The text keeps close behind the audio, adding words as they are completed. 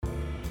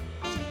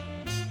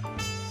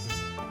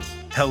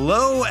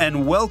Hello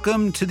and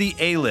welcome to the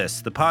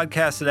A-List, the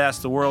podcast that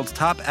asks the world's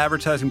top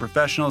advertising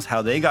professionals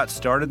how they got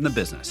started in the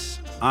business.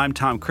 I'm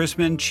Tom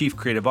Chrisman, Chief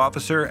Creative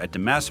Officer at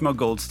DeMassimo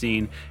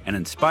Goldstein, an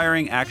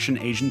inspiring action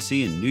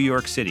agency in New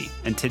York City.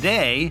 And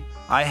today,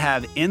 I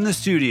have in the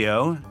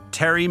studio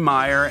Terri,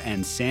 Meyer,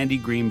 and Sandy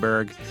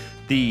Greenberg,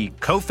 the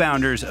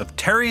co-founders of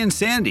Terri and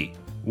Sandy,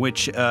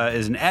 which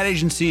is an ad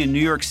agency in New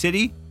York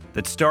City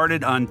that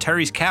started on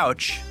Terri's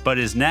couch, but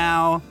is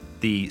now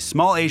the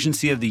Small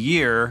Agency of the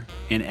Year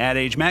in Ad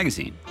Age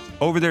magazine.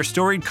 Over their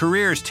storied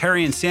careers,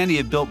 Terri and Sandy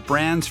have built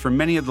brands for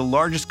many of the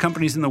largest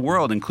companies in the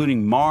world,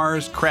 including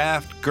Mars,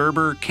 Kraft,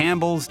 Gerber,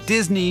 Campbell's,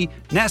 Disney,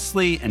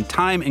 Nestle, and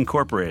Time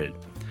Incorporated.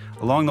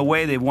 Along the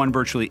way, they've won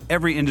virtually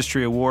every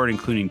industry award,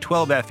 including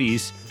 12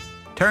 Effies.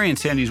 Terri and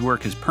Sandy's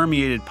work has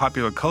permeated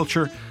popular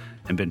culture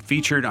and been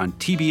featured on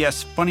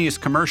TBS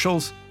Funniest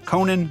Commercials,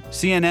 Conan,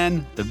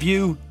 CNN, The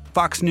View,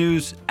 Fox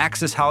News,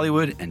 Access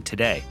Hollywood, and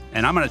Today.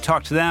 And I'm going to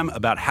talk to them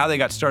about how they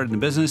got started in the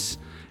business,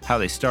 how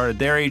they started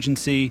their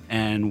agency,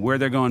 and where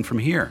they're going from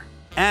here.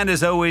 And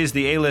as always,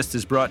 the A-List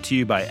is brought to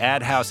you by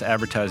Ad House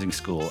Advertising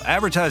School.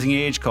 Advertising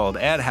age called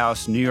Ad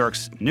House, New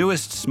York's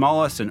newest,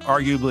 smallest, and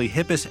arguably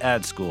hippest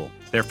ad school.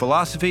 Their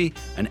philosophy,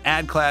 an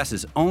ad class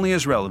is only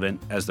as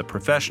relevant as the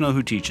professional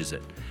who teaches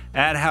it.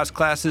 Ad House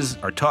classes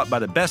are taught by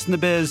the best in the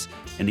biz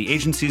and the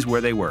agencies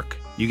where they work.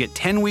 You get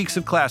 10 weeks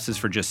of classes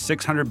for just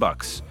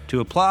 $600. To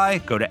apply,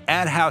 go to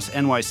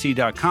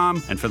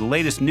adhousenyc.com, and for the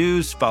latest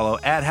news, follow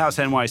Ad House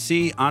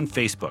NYC on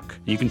Facebook.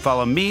 You can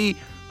follow me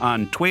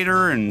on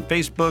Twitter and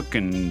Facebook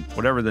and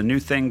whatever the new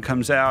thing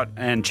comes out,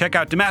 and check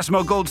out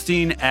DeMassimo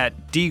Goldstein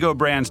at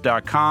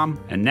degobrands.com.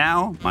 And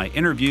now, my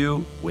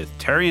interview with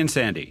Terri and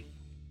Sandy.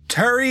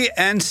 Terri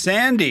and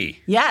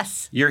Sandy.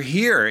 Yes. You're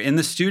here in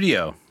the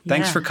studio.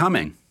 Thanks for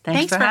coming.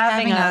 Thanks for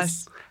having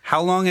us.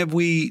 How long have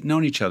we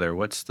known each other?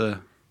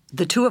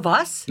 The two of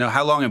us? No,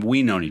 how long have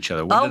we known each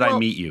other? When did I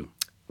meet you?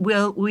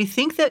 Well, we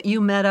think that you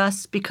met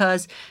us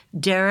because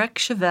Derek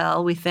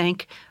Chevelle, we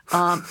think,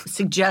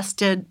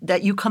 suggested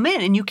that you come in.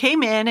 And you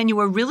came in and you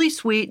were really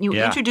sweet and you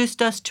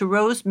introduced us to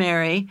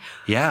Rosemary.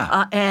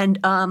 Yeah. And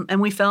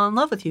we fell in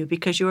love with you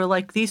because you were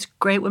like, these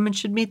great women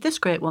should meet this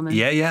great woman.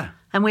 Yeah.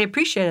 And we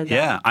appreciated that.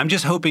 Yeah. I'm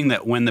just hoping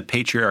that when the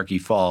patriarchy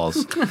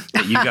falls,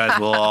 that you guys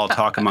will all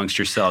talk amongst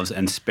yourselves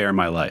and spare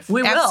my life.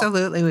 We will.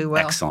 Absolutely, we will.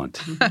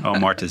 Excellent. Oh,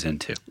 Marta's in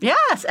too.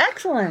 Yes,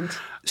 excellent.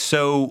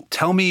 So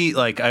tell me,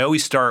 I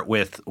always start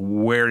with,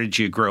 where did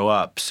you grow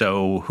up?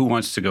 So who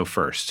wants to go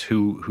first?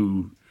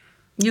 Who?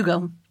 You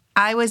go.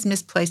 I was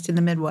misplaced in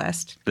the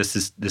Midwest. This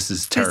is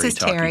Terri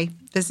talking.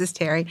 This is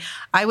Terri.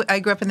 I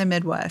grew up in the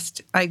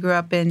Midwest. I grew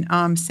up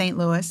in St.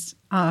 Louis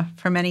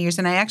for many years,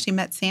 and I actually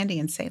met Sandy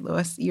in St.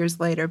 Louis years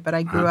later. But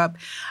I grew up.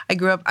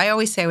 I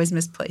always say I was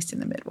misplaced in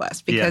the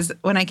Midwest because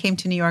when I came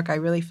to New York, I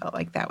really felt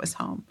like that was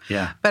home.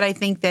 Yeah. But I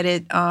think that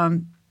it.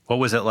 What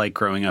was it like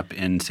growing up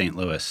in St.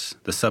 Louis?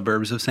 The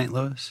suburbs of St.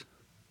 Louis?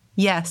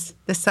 Yes,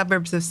 the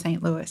suburbs of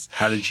St. Louis.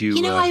 How did you?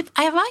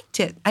 I liked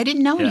it. I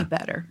didn't know any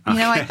better.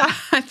 Okay.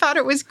 I thought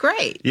it was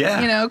great.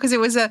 Yeah. Because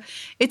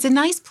it's a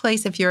nice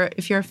place if you're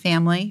a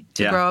family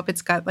to grow up.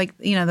 It's got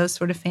those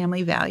sort of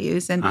family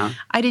values, and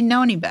I didn't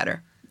know any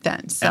better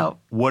then. So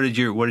and what did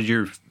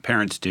your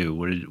parents do?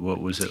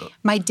 What was it?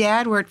 My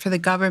dad worked for the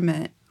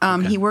government.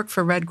 He worked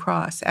for Red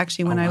Cross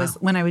actually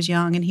when I was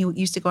young, and he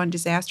used to go on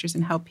disasters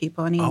and help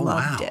people, and he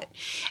loved it.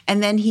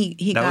 And then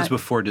that was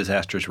before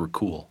disasters were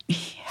cool. Yeah.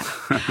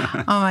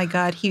 Oh my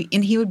God.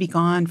 He would be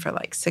gone for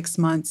 6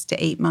 months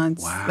to 8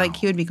 months. Wow.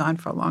 He would be gone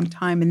for a long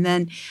time, and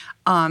then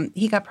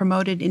he got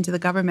promoted into the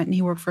government, and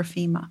he worked for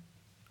FEMA.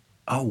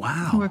 Oh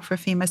wow. He worked for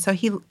FEMA. So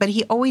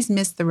he always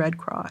missed the Red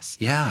Cross.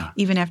 Yeah.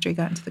 Even after he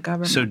got into the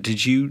government. So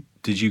did you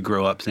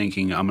grow up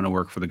thinking, I'm going to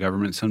work for the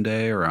government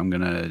someday, or I'm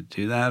going to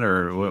do that,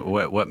 or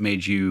what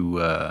made you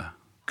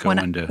go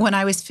into? When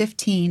I was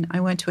 15,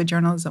 I went to a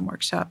journalism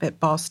workshop at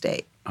Ball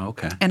State.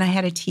 Okay. And I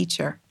had a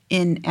teacher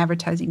in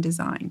advertising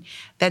design.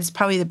 That's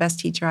probably the best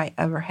teacher I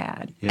ever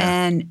had. Yeah.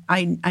 And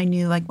I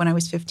knew when I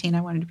was 15,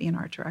 I wanted to be an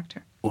art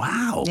director.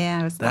 Wow. Yeah,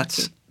 I was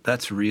lucky.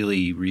 That's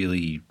really,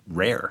 really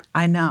rare.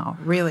 I know,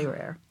 really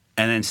rare.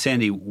 And then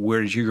Sandy,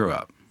 where did you grow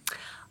up?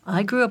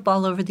 I grew up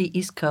all over the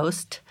East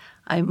Coast.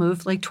 I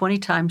moved 20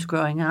 times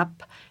growing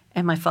up,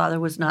 and my father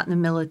was not in the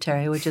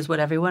military, which is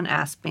what everyone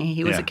asked me.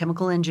 He was a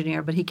chemical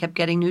engineer, but he kept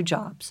getting new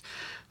jobs.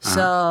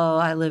 So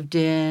I lived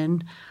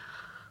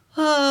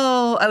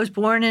I was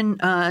born in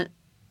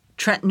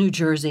Trenton, New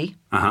Jersey,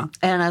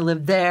 and I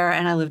lived there,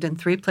 and I lived in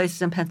 3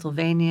 places in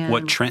Pennsylvania.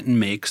 What Trenton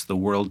makes, the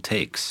world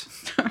takes.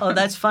 Oh,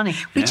 that's funny.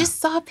 We just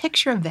saw a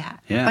picture of that,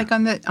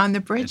 on the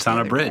bridge. It's on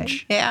a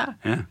bridge. Day. Yeah.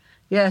 Yeah.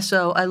 Yeah,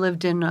 so I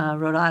lived in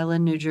Rhode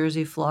Island, New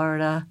Jersey,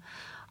 Florida,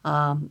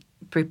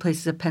 3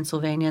 places in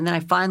Pennsylvania. And then I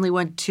finally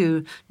went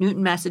to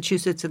Newton,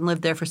 Massachusetts and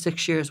lived there for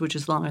 6 years, which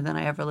is longer than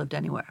I ever lived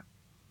anywhere.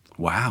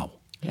 Wow.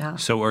 Yeah.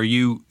 So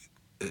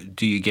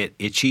do you get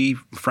itchy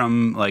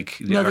from No, are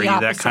you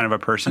that kind of a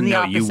person? I'm the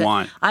No, opposite. you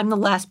want. I'm the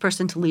last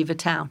person to leave a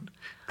town.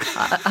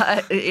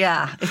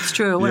 Yeah, it's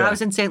true. When I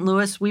was in St.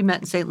 Louis, we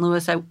met in St.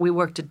 Louis. We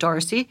worked at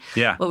Darcy.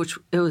 Yeah. Which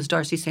it was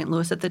Darcy St.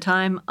 Louis at the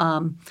time.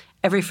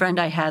 Every friend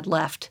I had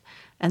left,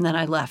 and then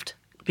I left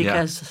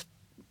because,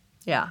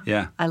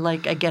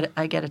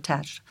 I get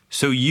attached.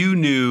 So you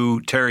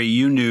knew,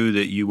 Terri,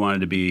 that you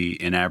wanted to be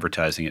in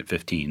advertising at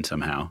 15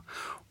 somehow.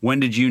 When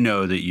did you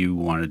know that you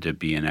wanted to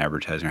be in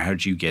advertising? Or how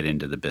did you get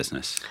into the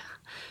business?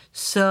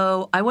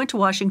 So I went to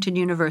Washington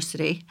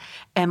University,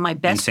 and my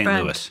best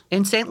friend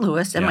in St.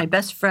 Louis, and my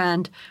best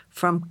friend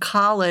from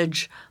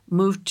college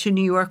moved to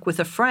New York with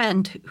a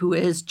friend who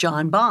is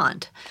John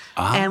Bond.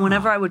 And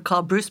whenever I would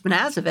call Bruce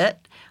Manazovit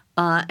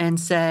and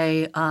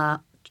say,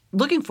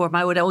 looking for him,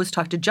 I would always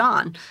talk to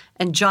John.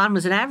 And John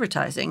was in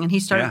advertising, and he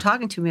started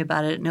talking to me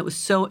about it, and it was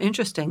so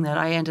interesting that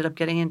I ended up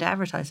getting into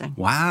advertising.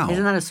 Wow.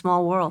 Isn't that a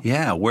small world?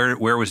 Yeah.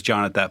 Where was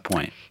John at that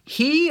point?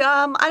 He,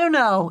 I don't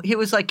know. It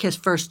was like his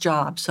first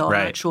job, so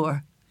I'm not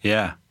sure.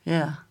 Yeah.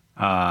 Yeah.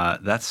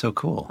 That's so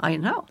cool. I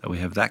know. That we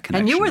have that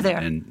connection. And you were there.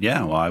 And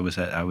well, I was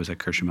at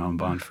Kirscher Mellon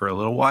Bond for a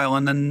little while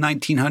in the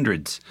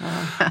 1900s.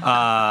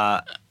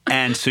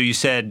 And so you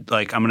said,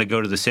 like, I'm going to go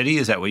to the city.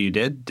 Is that what you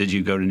did? Did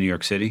you go to New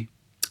York City?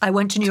 I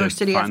went to New York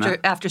City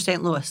after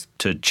St. Louis.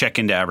 To check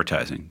into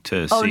advertising,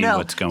 to see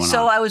what's going on.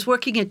 So I was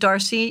working at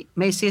Darcy,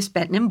 Macias,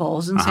 Benton, and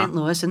Bowles in St.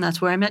 Louis, and that's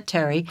where I met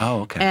Terri. Oh,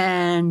 okay.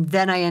 And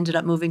then I ended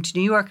up moving to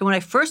New York. And when I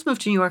first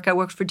moved to New York, I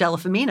worked for Della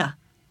Femina.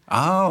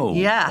 Oh,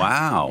 yeah.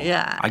 Wow.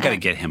 Yeah. I got to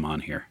get him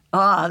on here.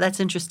 Oh, that's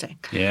interesting.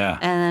 Yeah.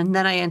 And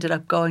then I ended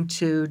up going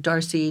to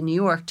Darcy, New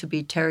York to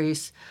be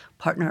Terri's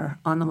partner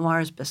on the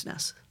Mars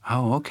business.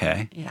 Oh,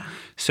 okay. Yeah.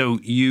 So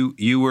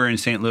you were in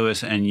St.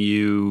 Louis and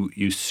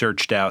you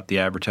searched out the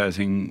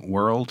advertising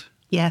world?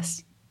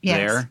 Yes.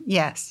 There?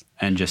 Yes.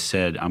 And just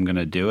said, I'm going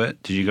to do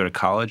it? Did you go to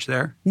college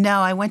there? No,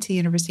 I went to the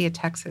University of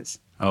Texas.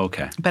 Oh,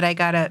 okay. But I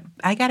got a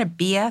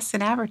BS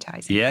in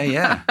advertising.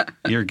 Yeah.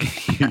 You're good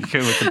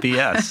with the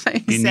BS.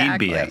 Exactly. You need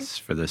BS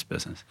for this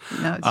business.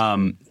 No,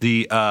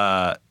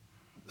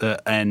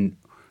 and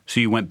so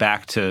you went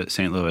back to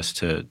St. Louis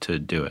to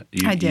do it.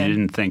 I did. You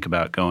didn't think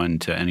about going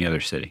to any other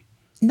city?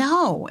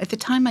 No, at the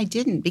time I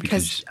didn't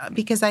because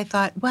I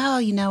thought, well,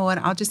 you know what?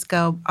 I'll just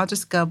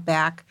go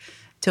back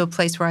to a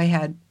place where I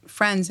had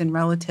friends and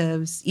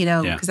relatives,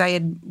 because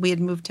we had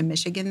moved to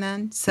Michigan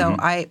then, so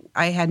I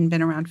hadn't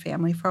been around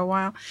family for a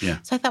while. Yeah.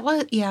 So I thought,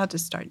 well, I'll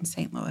just start in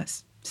St.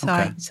 Louis.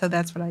 So so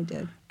that's what I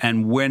did.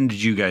 And when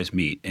did you guys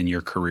meet in your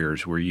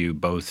careers? Were you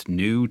both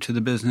new to the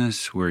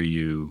business? Were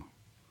you?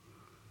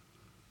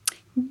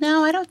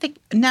 No, I don't think.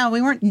 No, we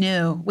weren't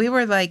new. We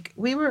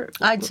were.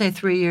 I'd say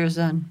 3 years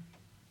in.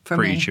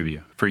 For each of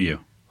you. For you.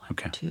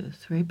 Okay. 2,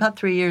 3, about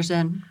 3 years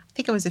in. I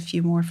think it was a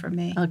few more for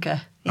me.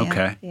 Okay. Yeah,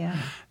 okay. Yeah.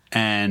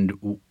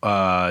 And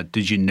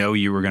did you know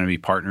you were going to be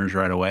partners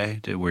right away?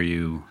 Were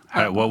you?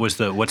 What's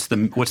the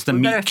meet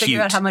cute? Better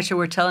figure out how much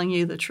we're telling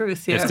you the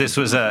truth here. If this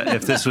was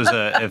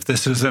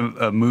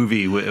a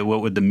movie,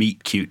 what would the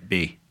meet cute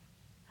be?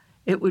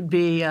 It would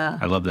be.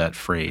 I love that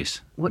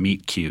phrase.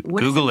 Meet cute.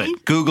 Google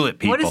it. Google it,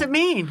 people. What does it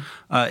mean?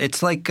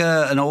 It's like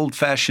an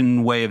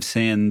old-fashioned way of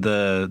saying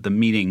the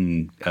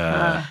meeting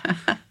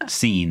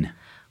scene.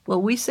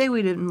 Well, we say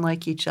we didn't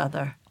like each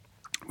other.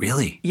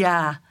 Really?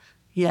 Yeah.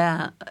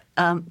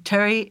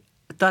 Terri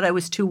thought I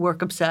was too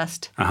work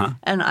obsessed,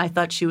 and I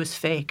thought she was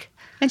fake.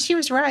 And she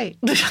was right.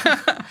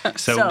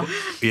 So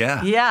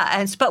yeah.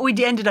 Yeah, but we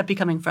ended up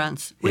becoming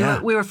friends. We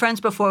were friends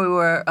before we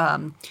were.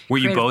 Were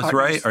you both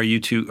partners.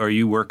 right? Are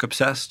you work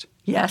obsessed?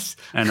 Yes.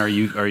 And are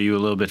you a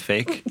little bit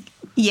fake?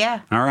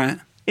 Yeah. All right.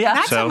 Yeah.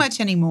 Not so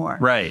much anymore.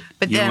 Right.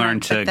 But you then,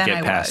 learned to then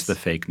get past the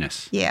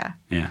fakeness. Yeah.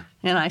 Yeah.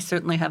 And I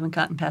certainly haven't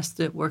gotten past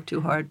the work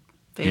too hard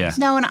phase. Yeah.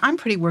 No, and I'm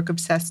pretty work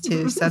obsessed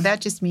too. So that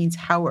just means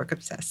how work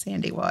obsessed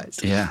Sandy was.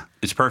 Yeah.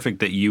 It's perfect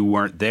that you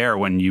weren't there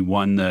when you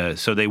won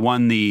they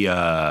won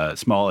the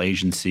Small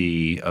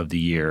Agency of the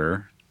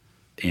Year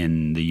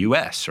in the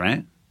U.S.,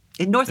 right?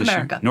 In North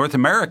America. North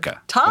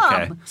America. Tom,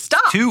 okay.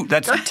 stop.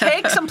 Don't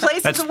take some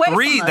places away from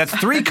us. That's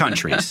 3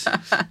 countries,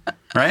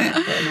 right?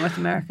 Yeah, North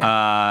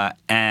America.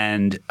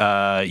 And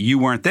you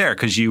weren't there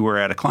because you were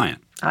at a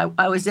client.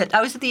 I was at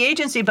the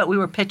agency, but we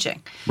were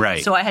pitching.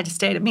 Right. So I had to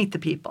stay to meet the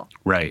people.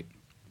 Right.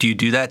 Do you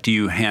do that? Do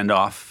you hand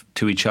off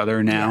to each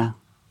other now? Yeah,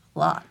 a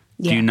lot.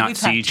 Do you not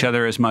see each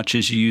other as much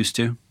as you used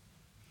to?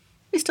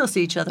 We still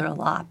see each other a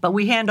lot, but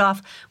we hand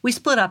off. We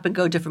split up and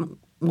go different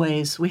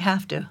ways. We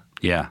have to.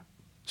 Yeah.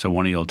 So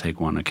one of you will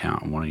take one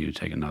account and one of you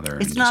take another.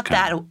 It's not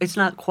that. It's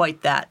not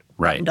quite that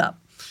buttoned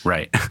up.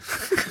 Right.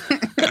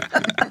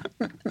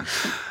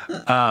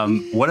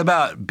 What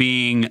about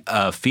being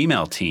a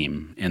female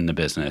team in the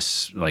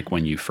business, like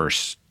when you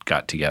first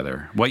got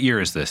together? What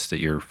year is this that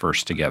you're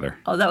first together?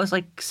 Oh, that was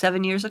like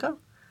 7 years ago.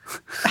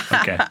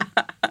 Okay.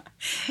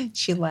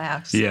 She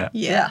laughs. Yeah.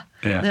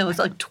 It was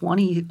like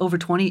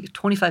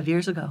 25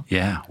 years ago.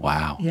 Yeah.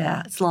 Wow.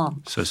 Yeah, it's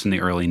long. So it's in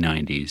the early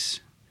 90s.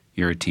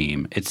 You're a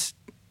team. It's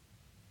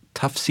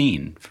tough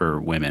scene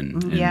for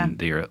women. Yeah. And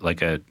they're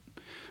like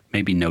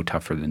maybe no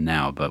tougher than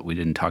now, but we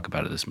didn't talk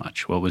about it as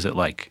much. What was it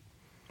like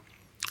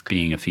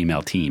being a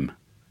female team?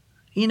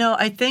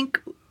 I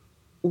think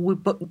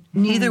but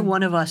neither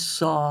one of us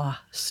saw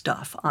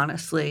stuff,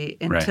 honestly,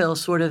 until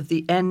sort of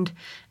the end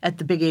at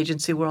the big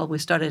agency world. We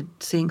started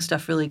seeing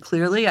stuff really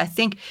clearly. I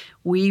think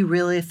we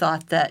really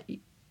thought that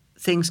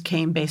things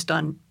came based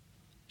on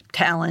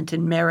talent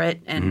and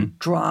merit and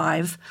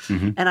drive.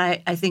 And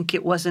I think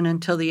it wasn't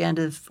until the end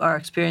of our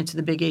experience in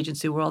the big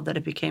agency world that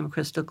it became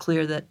crystal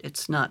clear that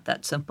it's not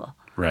that simple.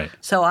 Right.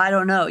 So I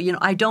don't know.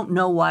 I don't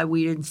know why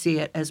we didn't see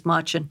it as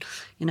much. And,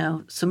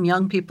 some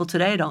young people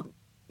today don't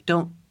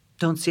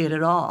see it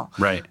at all.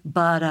 Right.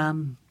 But,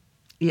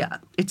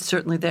 it's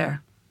certainly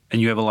there. And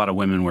you have a lot of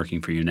women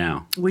working for you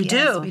now. We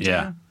do.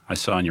 Yeah. I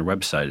saw on your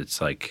website, it's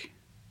like,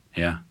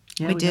 Yeah,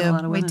 we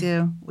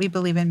do. We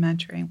believe in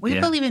mentoring. We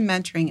believe in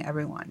mentoring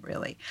everyone,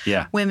 really.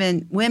 Yeah.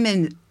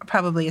 Women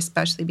probably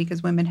especially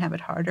because women have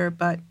it harder,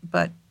 but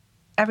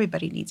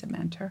everybody needs a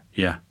mentor.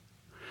 Yeah.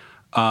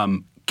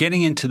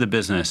 Getting into the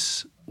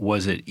business,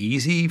 was it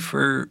easy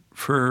for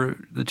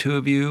the two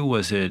of you?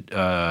 Was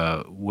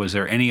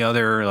there any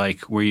other,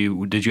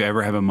 did you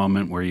ever have a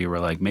moment where you were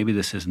like, maybe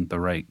this isn't the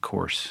right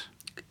course?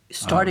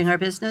 Starting our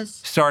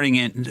business? Starting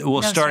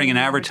in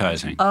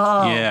advertising.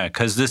 Oh. Yeah,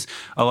 because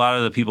a lot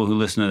of the people who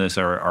listen to this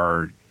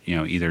are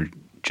either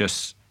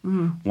just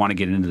want to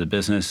get into the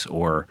business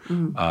or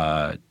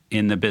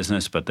in the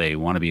business, but they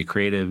want to be a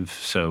creative,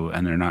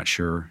 and they're not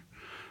sure.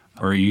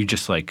 Or are you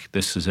just like,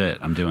 this is it,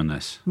 I'm doing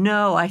this?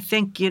 No, I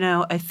think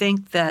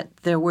that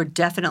there were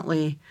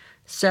definitely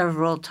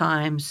several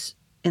times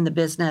in the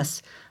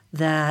business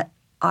that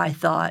I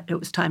thought it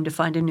was time to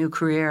find a new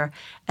career.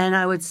 And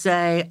I would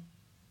say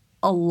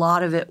a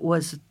lot of it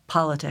was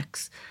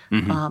politics.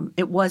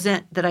 It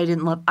wasn't that I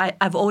didn't love –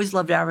 I've always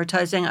loved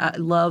advertising. I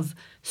love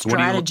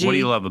strategy. What do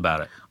you love about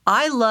it?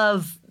 I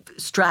love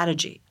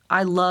strategy.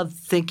 I love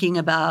thinking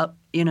about,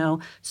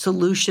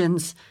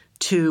 solutions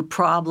to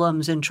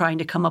problems and trying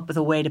to come up with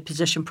a way to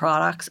position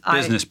products.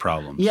 Business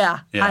problems. Yeah.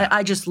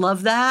 I just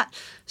love that.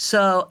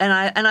 So, and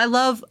I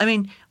love,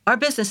 our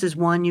business is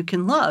one you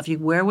can love. You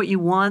wear what you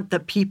want. The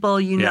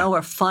people know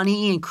are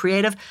funny and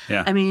creative.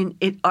 Yeah.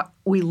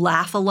 We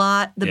laugh a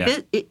lot.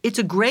 It's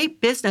a great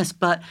business,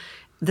 but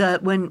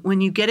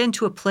when you get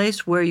into a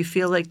place where you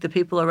feel like the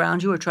people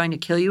around you are trying to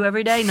kill you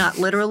every day, not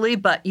literally,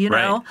 but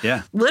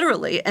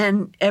literally,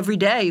 and every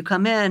day you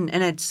come in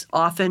and it's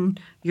often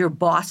your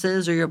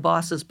bosses or your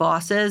boss's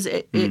bosses,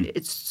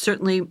 it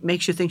certainly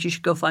makes you think you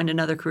should go find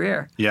another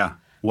career. Yeah.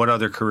 What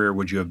other career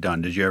would you have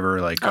done? Did you ever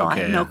I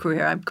have no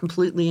career. I'm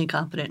completely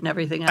incompetent in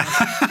everything else.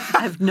 I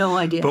have no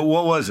idea. But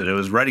what was it? It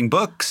was writing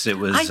books? It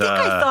was. I think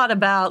I thought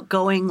about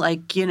going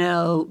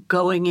into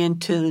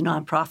the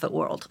nonprofit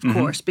world, of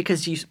course,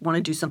 because you want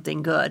to do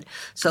something good.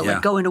 So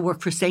going to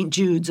work for St.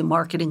 Jude's and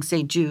marketing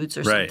St. Jude's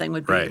or something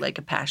would be like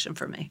a passion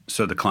for me.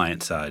 So the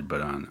client side,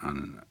 but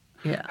on.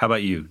 Yeah. How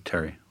about you,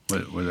 Terri?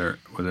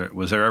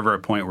 Was there ever a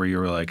point where you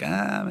were like,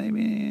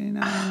 maybe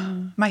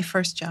no? My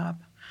first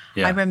job.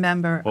 Yeah. I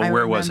remember. Well,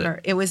 where was it?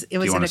 It was. Do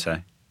you want to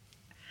say?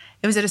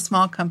 It was at a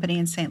small company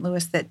in St.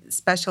 Louis that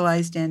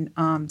specialized in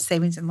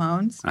savings and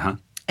loans,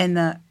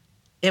 and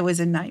it was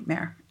a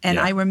nightmare. And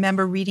I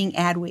remember reading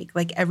Adweek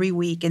like every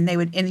week, and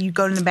you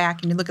go to the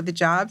back and you look at the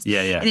jobs, and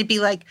it'd be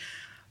like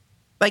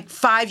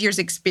 5 years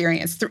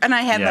experience, and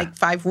I had like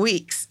 5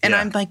 weeks, and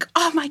I'm like,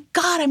 oh my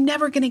God, I'm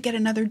never going to get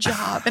another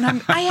job, and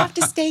I have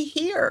to stay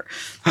here,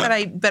 but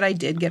I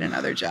did get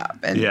another job,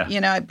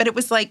 and but it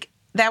was like.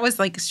 That was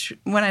like,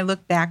 when I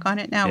look back on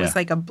it now, it was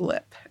like a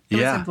blip. It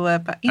was a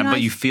blip. But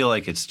you feel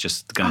like it's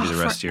just going to be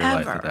the rest of your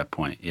life at that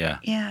point. Yeah.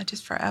 Yeah,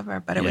 just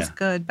forever. But it was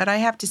good. But I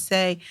have to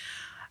say,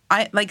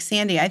 like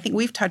Sandy, I think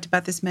we've talked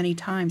about this many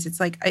times. It's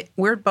like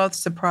we're both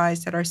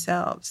surprised at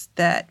ourselves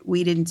that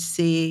we didn't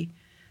see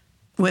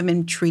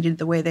women treated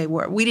the way they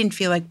were. We didn't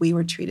feel like we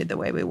were treated the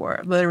way we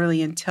were,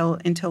 literally until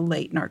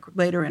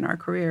later in our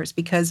careers,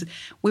 because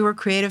we were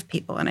creative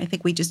people, and I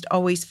think we just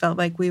always felt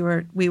like we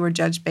were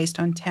judged based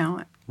on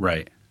talent.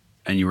 Right.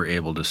 And you were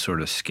able to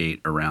sort of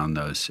skate around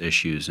those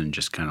issues and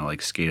just kind of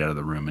like skate out of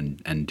the room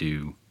and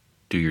do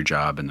your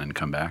job and then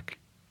come back?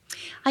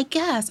 I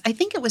guess. I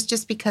think it was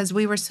just because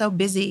we were so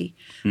busy.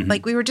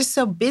 Like we were just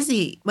so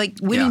busy, like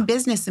winning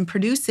business and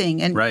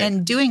producing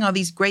and doing all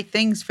these great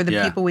things for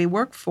the people we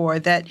work for,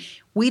 that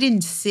we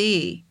didn't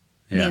see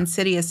the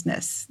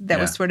insidiousness that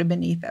was sort of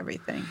beneath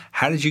everything.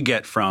 How did you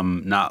get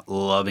from not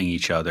loving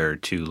each other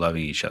to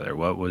loving each other?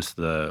 What was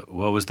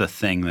the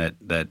thing that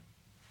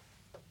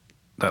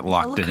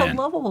locked it in? Look how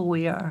lovable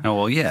we are. Oh,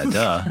 well, yeah,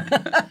 duh.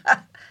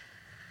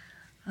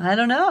 I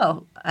don't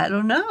know.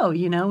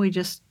 We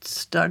just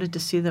started to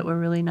see that we're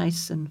really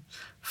nice and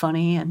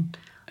funny, and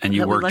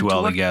you worked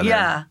well together.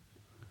 Yeah.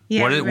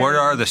 What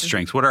are the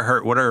strengths? What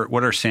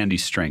are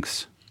Sandy's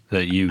strengths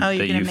that you found? Oh,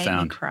 you're gonna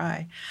make me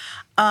cry.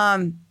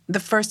 The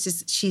first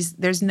is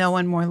there's no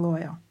one more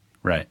loyal.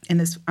 Right.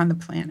 On the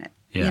planet.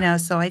 Yeah.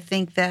 So I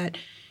think that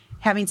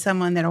having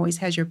someone that always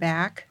has your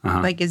back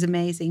is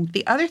amazing.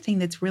 The other thing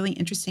that's really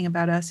interesting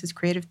about us as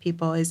creative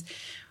people is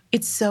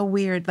It's so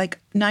weird. Like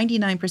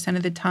 99%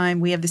 of the time,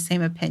 we have the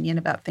same opinion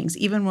about things,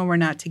 even when we're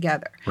not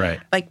together. Right.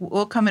 Like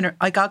I'll come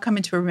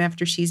into a room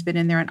after she's been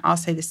in there, and I'll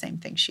say the same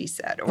thing she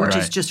said, Which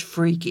is just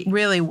freaky.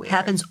 Really weird.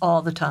 Happens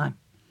all the time.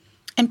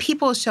 And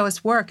people show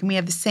us work, and we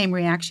have the same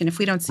reaction if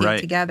we don't see it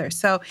together.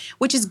 So,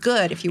 which is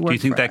good if you work. Do you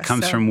think for that us,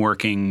 comes from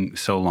working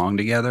so long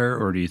together,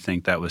 or do you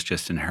think that was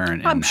just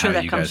inherent in how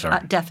you guys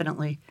are?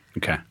 Definitely.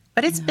 Okay.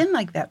 But it's been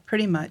like that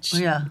pretty much.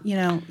 Yeah. You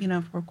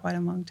know, for quite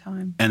a long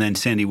time. And then,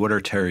 Sandy, what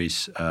are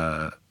Terri's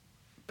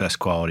best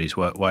qualities?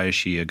 Why is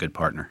she a good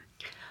partner?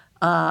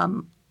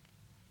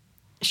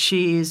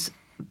 She's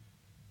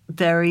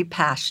very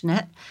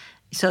passionate.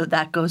 So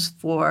that goes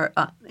for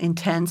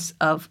intense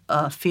of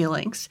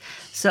feelings.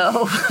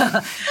 So,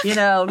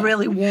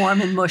 really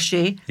warm and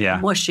mushy. Yeah.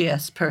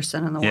 Mushiest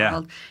person in the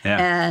world. Yeah.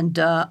 And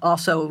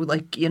also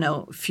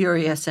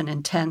furious and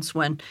intense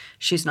when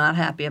she's not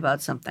happy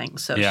about something.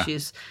 So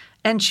she's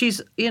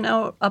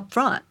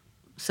upfront.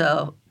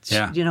 So,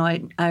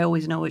 I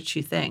always know what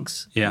she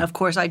thinks. Yeah. And of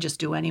course, I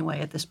just do anyway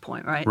at this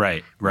point, right?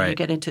 Right. You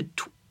get into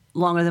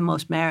longer than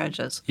most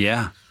marriages.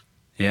 Yeah.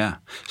 Yeah.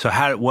 So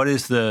what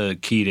is the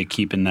key to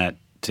keeping that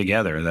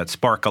together, that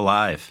spark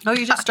alive? Oh,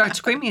 you just start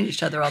screaming at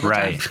each other all the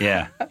time. Right,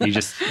 yeah. You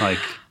just Well,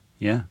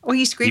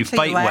 you scream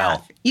until you laugh.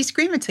 Well. You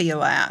scream until you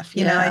laugh.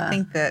 You know, I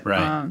think that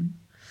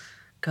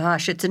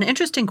gosh, it's an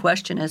interesting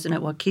question, isn't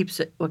it? What keeps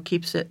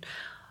it?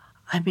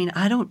 I mean,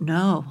 I don't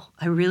know.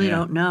 I really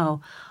don't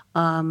know.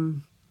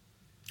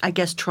 I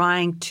guess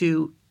trying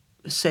to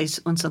say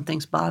when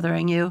something's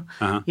bothering you,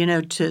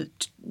 to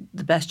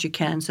the best you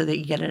can so that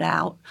you get it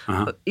out.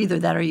 Either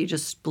that or you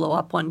just blow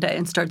up one day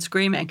and start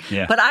screaming.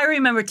 Yeah. But I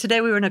remember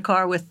today we were in a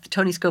car with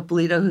Tony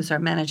Scopolito, who's our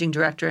managing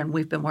director, and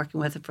we've been working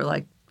with him for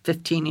like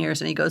 15 years.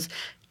 And he goes,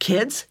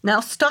 "Kids, now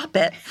stop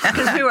it."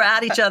 Because we were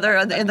at each other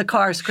in the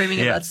car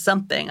screaming about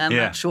something. I'm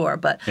not sure.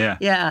 But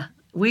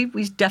we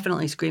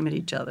definitely scream at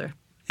each other.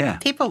 Yeah.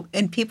 People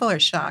are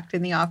shocked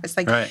in the office.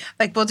 Like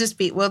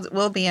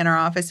we'll be in our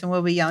office and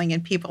we'll be yelling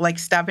and people like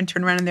stop and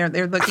turn around and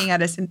they're looking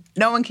at us and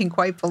no one can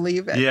quite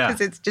believe it. Yeah.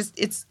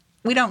 Because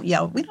we don't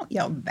yell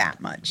that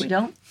much. We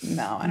don't?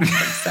 No, I don't think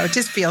so. It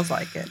just feels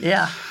like it.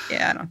 Yeah.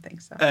 Yeah, I don't think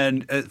so.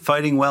 And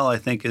fighting well, I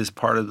think, is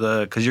part of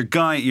because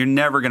you're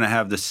never going to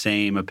have the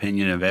same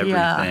opinion of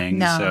everything.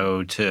 Yeah,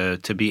 no. So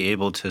to be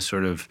able to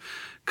sort of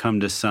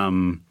come to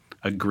some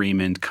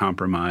agreement,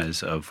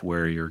 compromise of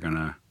where you're going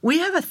to We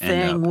have a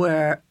thing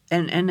where,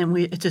 and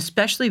it's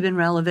especially been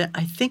relevant,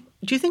 do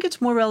you think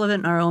it's more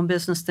relevant in our own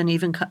business than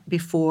even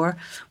before,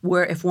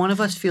 where if one of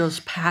us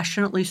feels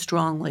passionately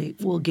strongly,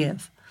 we'll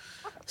give.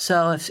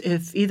 So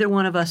if either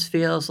one of us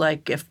feels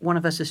like, if one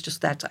of us is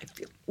just I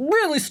feel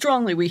really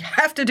strongly, we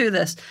have to do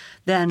this,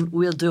 then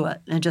we'll do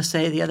it and just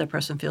say the other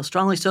person feels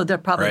strongly. So they're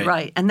probably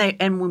right. And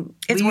we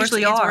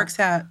usually are. It works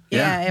out.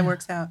 Yeah, it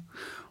works out.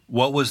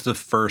 What was the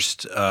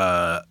first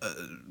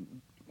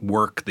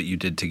work that you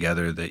did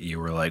together that you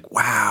were like,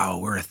 wow,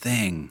 we're a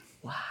thing?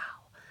 Wow.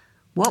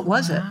 What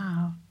was it?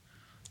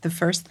 The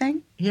first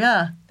thing?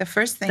 Yeah. The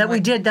first thing. That we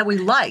did, that we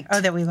liked.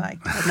 Oh, that we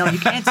liked. No, you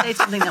can't say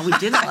something that we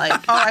didn't like.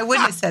 Oh, I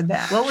wouldn't have said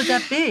that. What would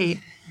that be?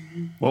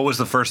 What was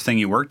the first thing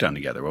you worked on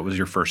together? What was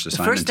your first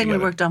assignment together? The first thing we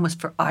worked on was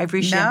for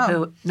Ivory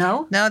Shampoo.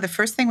 No? No, the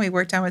first thing we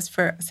worked on was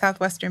for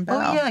Southwestern Bell.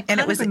 Oh, yeah,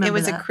 it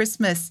was a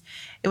Christmas.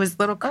 It was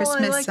little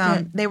Christmas. I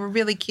liked it. They were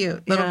really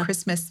cute. Little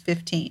Christmas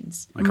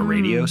 15s. Like a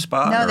radio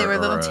spot? No, they were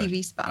little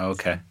TV spots.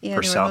 Okay. Yeah,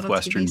 for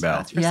Southwestern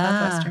Bell. For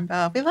Southwestern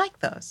Bell. We like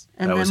those.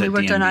 And then we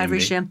worked on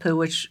Ivory Shampoo,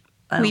 which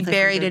we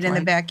buried it in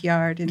the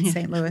backyard in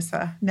St. Louis,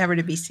 never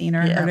to be seen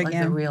or heard again. Yeah,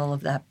 like the reel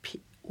of that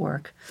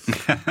work.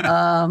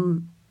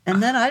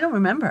 And then I don't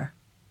remember.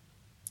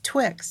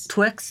 Twix.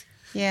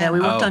 Yeah, we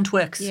worked on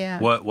Twix. Yeah.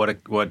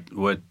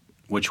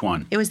 Which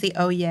one? It was the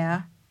Oh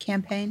Yeah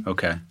campaign.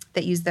 Okay.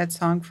 That used that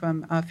song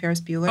from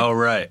Ferris Bueller. Oh,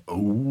 right.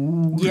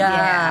 Ooh.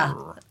 Yeah.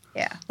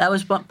 Yeah. That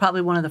was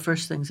probably one of the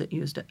first things that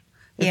used it.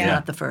 If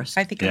not the first.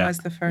 I think it was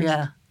the first.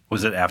 Yeah.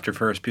 Was it after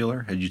Ferris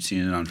Bueller? Had you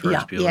seen it on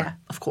Ferris Bueller? Yeah,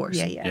 of course.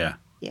 Yeah.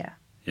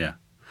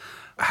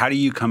 How do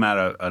you come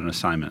at an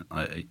assignment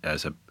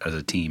as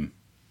a team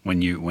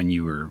when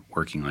you were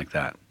working like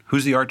that?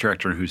 Who's the art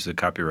director and who's the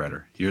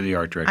copywriter? You're the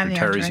art director.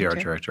 Terri's the art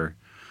director.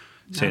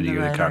 Sandy,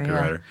 you're the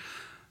copywriter.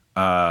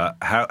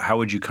 Yeah. How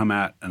would you come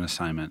at an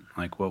assignment?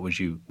 Like, what did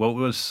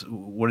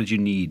you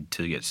need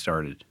to get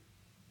started?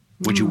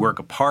 Would you work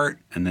apart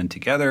and then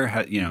together?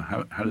 How did it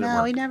work?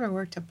 No, we never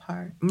worked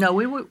apart.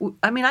 No,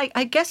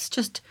 I guess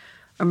just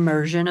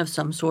immersion of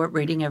some sort,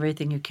 reading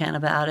everything you can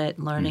about it,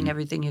 learning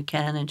everything you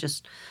can, and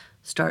just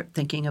start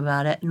thinking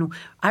about it. And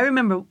I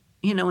remember,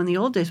 in the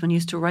old days when you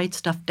used to write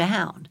stuff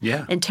down.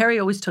 Yeah. And Terri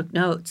always took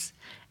notes.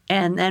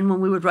 And then when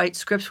we would write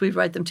scripts, we'd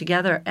write them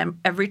together. And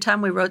every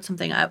time we wrote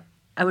something, I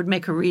would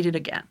make her read it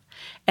again.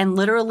 And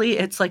literally,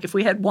 it's like if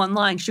we had one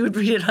line, she would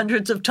read it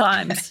hundreds of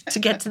times to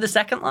get to the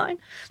second line.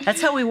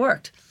 That's how we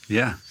worked.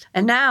 Yeah.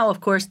 And now,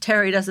 of course,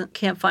 Terri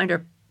can't find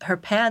her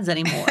pads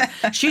anymore.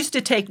 She used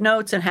to take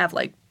notes and have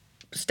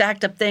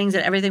stacked up things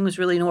and everything was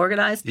really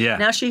organized. Yeah.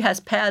 Now she has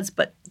pads,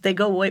 but they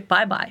go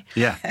bye-bye.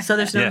 Yeah. So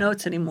there's no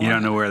notes anymore. You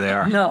don't know where they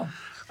are. No.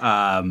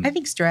 I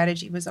think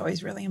strategy was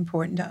always really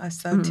important to us,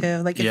 though, too.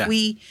 Like, if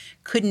we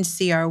couldn't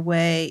see our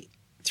way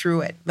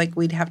through it, like,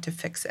 we'd have to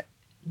fix it,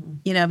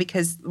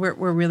 because we're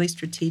really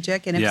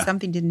strategic. And if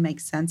something didn't make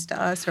sense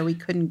to us or we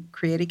couldn't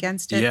create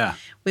against it,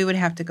 we would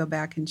have to go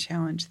back and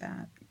challenge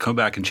that. Go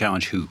back and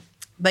challenge who?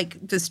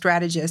 Like the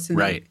strategists and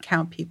the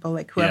account people,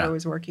 like whoever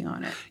was working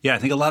on it. Yeah, I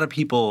think a lot of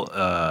people,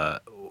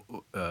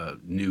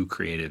 new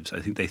creatives,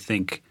 I think they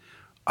think,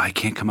 I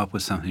can't come up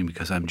with something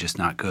because I'm just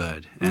not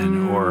good,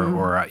 and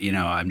or I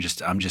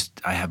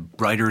have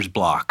writer's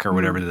block or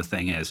whatever the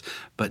thing is.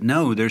 But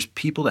no, there's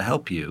people to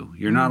help you.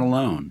 You're not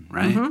alone,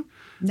 right?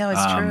 No,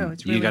 it's true.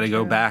 It's really you got to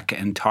go back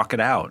and talk it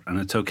out, and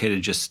it's okay to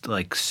just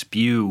like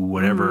spew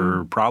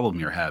whatever problem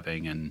you're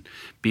having and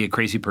be a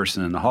crazy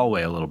person in the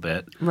hallway a little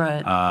bit,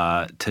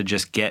 right? To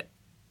just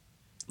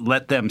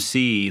let them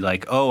see,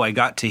 like, oh, I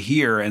got to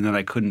here, and then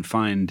I couldn't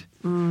find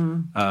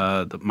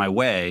my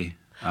way.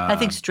 I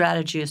think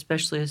strategy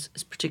especially is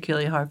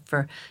particularly hard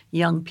for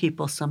young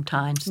people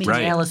sometimes to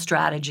nail a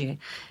strategy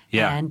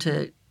and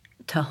to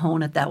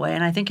hone it that way.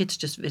 And I think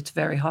it's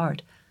very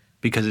hard.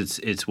 Because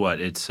it's what?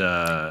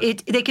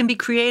 They can be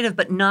creative,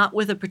 but not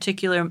with a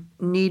particular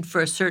need for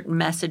a certain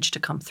message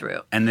to come through.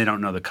 And they don't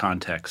know the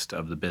context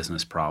of the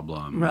business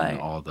problem. Right.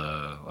 And all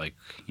the,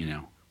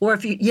 Or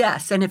if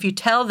you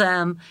tell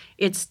them,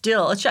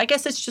 I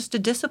guess it's just a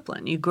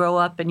discipline. You grow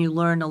up and you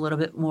learn a little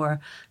bit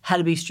more how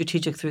to be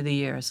strategic through the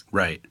years.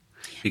 Right.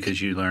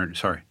 Because you learn,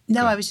 sorry.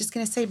 No, I was just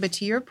going to say, but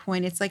to your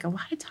point, it's like a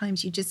lot of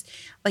times you just,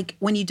 like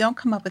when you don't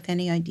come up with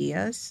any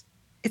ideas,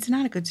 it's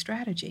not a good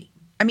strategy.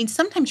 I mean,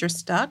 sometimes you're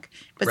stuck,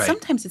 but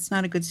sometimes it's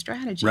not a good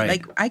strategy. Right.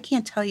 Like, I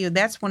can't tell you,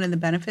 that's one of the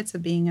benefits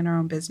of being in our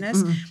own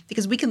business,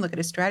 because we can look at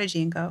a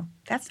strategy and go,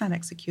 that's not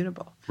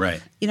executable. Right.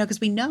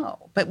 Because we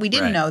know, but we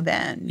didn't know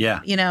then.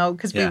 Yeah.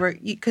 Because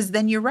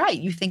then you're right.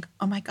 You think,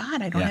 oh my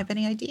God, I don't have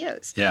any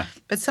ideas. Yeah.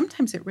 But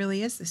sometimes it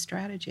really is the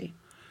strategy.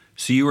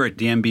 So you were at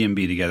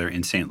DMB&B together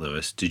in St.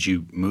 Louis. Did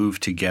you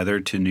move together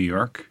to New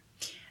York?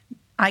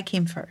 I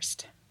came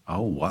first.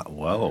 Oh,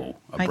 whoa.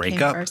 A I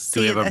breakup? First. Do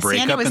we have a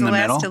breakup Sandy was in the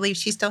last middle? to leave.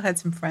 She still had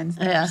some friends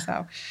there. Yeah.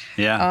 So,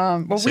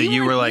 so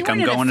you were like,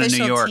 I'm going to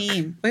New York.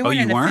 Team. We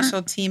weren't an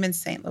official team in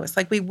St. Louis.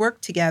 Like, we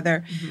worked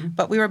together,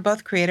 but we were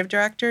both creative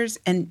directors.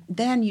 And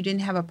then you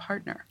didn't have a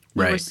partner.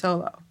 We were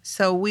solo.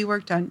 So we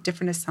worked on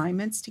different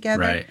assignments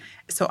together. Right.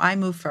 So I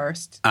moved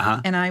first,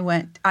 and I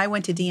went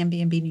to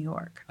DMB&B New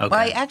York. Okay. Well,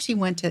 I actually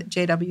went to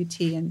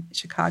JWT in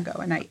Chicago,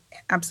 and I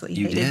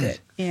absolutely hated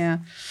it. Yeah.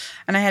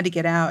 And I had to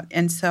get out.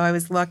 And so I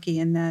was lucky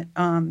in that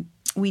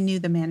we knew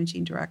the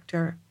managing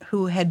director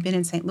who had been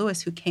in St. Louis,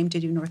 who came to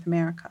do North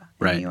America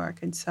in New York.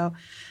 And so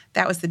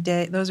that was the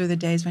day. Those were the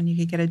days when you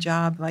could get a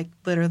job, like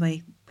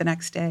literally the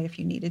next day if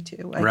you needed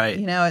to. Like,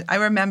 I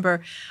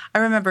remember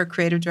a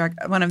creative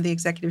director, one of the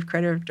executive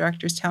creative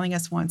directors, telling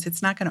us once,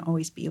 it's not going to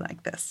always be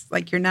like this.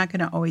 Like, you're not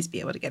going to always be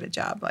able to get a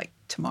job like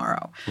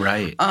tomorrow.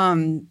 Right.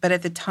 But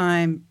at the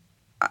time,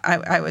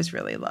 I was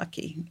really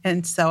lucky.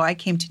 And so I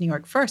came to New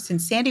York first.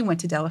 And Sandy went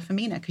to Della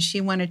Femina because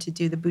she wanted to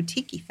do the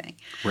boutique-y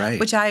thing,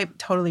 which I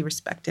totally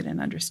respected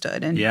and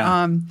understood.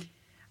 And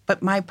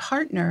but my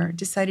partner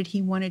decided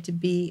he wanted to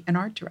be an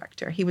art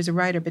director. He was a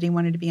writer, but he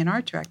wanted to be an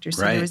art director.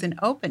 So there was an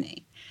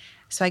opening.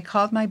 So I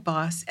called my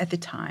boss at the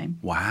time.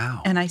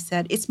 Wow. And I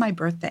said, it's my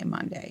birthday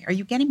Monday. Are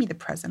you getting me the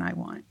present I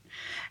want?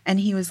 And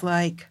he was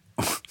like,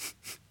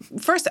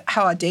 first,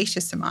 how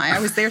audacious am I? I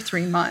was there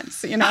 3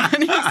 months,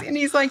 and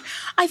he's like,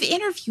 I've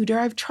interviewed her.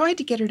 I've tried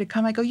to get her to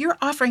come. I go, you're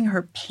offering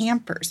her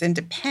Pampers and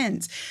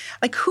Depends.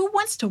 Like, who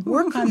wants to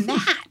work on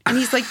that? And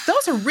he's like,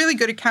 those are really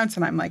good accounts.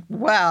 And I'm like,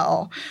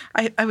 well,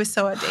 I was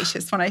so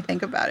audacious when I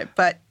think about it.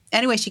 But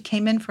anyway, she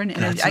came in for an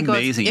interview. That's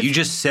amazing. You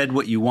just said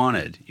what you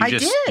wanted. I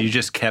did. You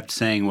just kept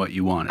saying what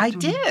you wanted. I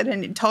did,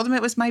 and told him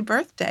it was my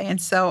birthday. And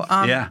so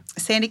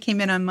Sandy came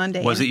in on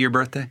Monday. Was it your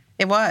birthday?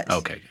 It was.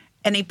 Okay.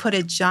 And he put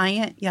a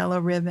giant yellow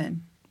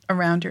ribbon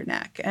around her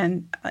neck.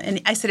 And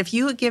I said, if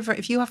you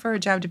offer her a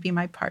job to be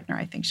my partner,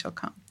 I think she'll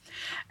come.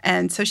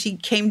 And so she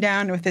came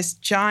down with this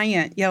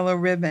giant yellow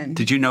ribbon.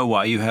 Did you know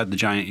why you had the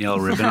giant yellow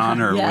ribbon on,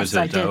 or yes, was it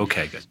I did.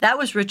 Okay? Good. That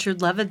was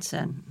Richard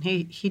Levinson.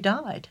 He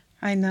died.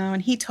 I know,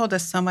 and he told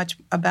us so much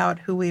about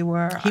who we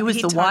were. He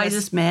was the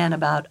wisest man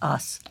about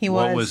us. He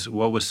was.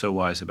 What was so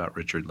wise about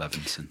Richard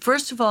Levinson?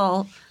 First of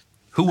all,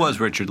 who was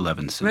Richard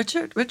Levinson?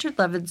 Richard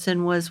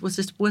Levinson was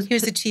he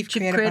was the chief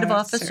creative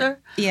officer.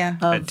 Yeah,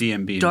 at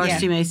DMB.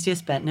 Darcy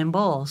Macias, Benton and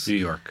Bowles, New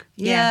York.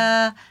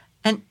 Yeah.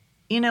 And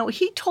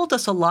he told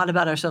us a lot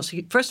about ourselves.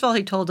 First of all,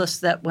 he told us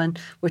that when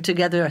we're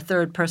together, a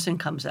third person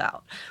comes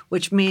out,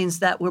 which means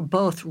that we're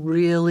both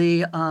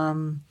really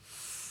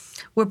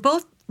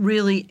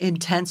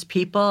intense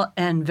people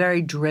and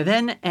very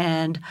driven,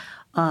 and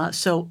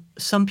So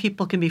some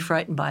people can be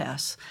frightened by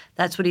us.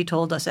 That's what he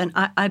told us. And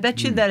I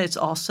bet you that it's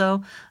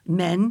also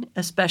men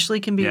especially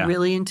can be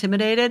really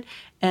intimidated.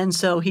 And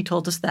so he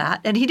told us that.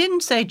 And he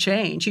didn't say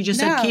change. He just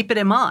said keep it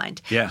in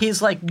mind. Yeah.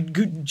 He's like,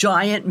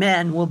 giant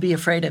men will be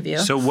afraid of you.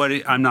 So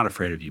I'm not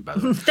afraid of you, by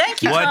the way.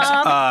 Thank you,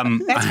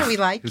 Tom. That's what we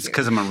like. It's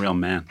because I'm a real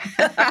man.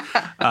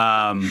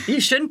 You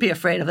shouldn't be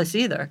afraid of us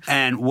either.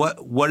 And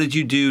what did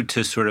you do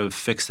to sort of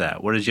fix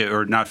that? What did you,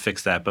 or not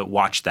fix that, but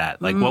watch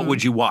that? Like, what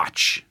would you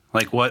watch?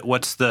 Like,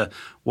 what's the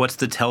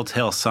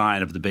telltale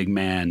sign of the big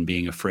man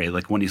being afraid?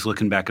 Like when he's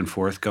looking back and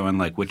forth, going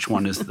like, which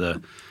one is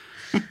the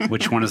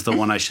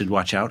one I should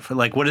watch out for?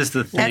 Like, what is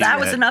the thing? And that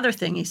was another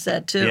thing he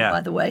said too. Yeah.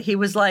 By the way,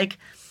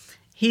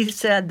 he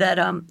said that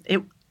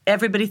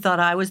everybody thought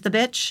I was the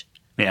bitch.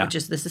 Yeah.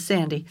 This is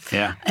Sandy.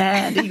 Yeah.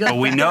 And he goes, but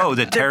we know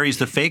that Terry's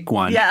the fake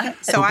one. Yeah.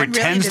 So who I'm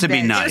pretends really to the be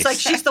bitch. nice. It's like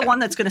she's the one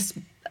that's going to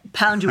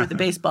pound you with a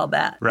baseball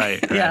bat.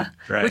 Right. Yeah.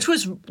 Right. Which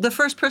was the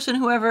first person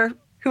who ever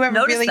Whoever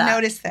noticed really that.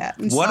 noticed that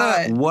and saw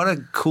it. What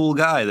a cool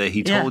guy that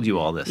he told you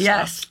all this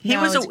Yes. stuff. He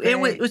No, was. it's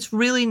great. It was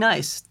really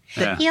nice.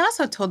 Yeah. He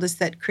also told us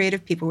that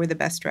creative people were the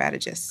best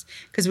strategists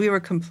because we were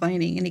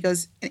complaining. And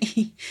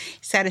he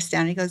sat us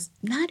down and he goes,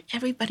 not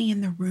everybody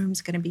in the room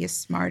is going to be as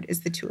smart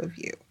as the two of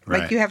you.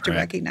 Right, Like you have to right.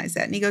 recognize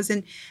that. And he goes,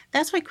 and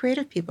that's why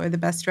creative people are the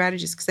best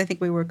strategists because I think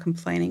we were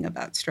complaining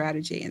about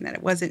strategy and that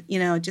it wasn't,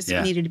 it just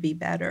needed to be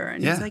better.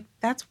 And he's like,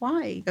 that's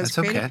why. He goes, That's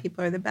creative okay.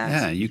 people are the best.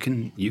 Yeah, you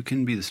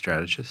can be the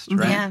strategist,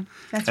 right? Yeah,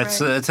 that's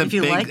right. It's a If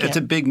you big like it's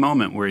it. a big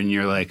moment where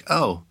you're like,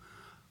 oh,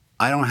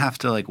 I don't have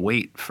to like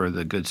wait for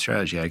the good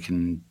strategy. I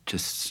can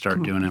just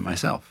start doing it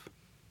myself.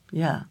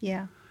 Yeah.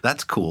 Yeah.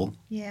 That's cool.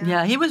 Yeah.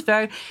 Yeah. He was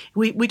very.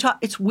 We talk.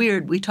 It's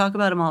weird. We talk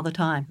about him all the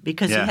time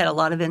because Yeah. he had a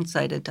lot of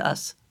insight into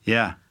us.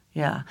 Yeah.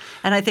 Yeah.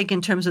 And I think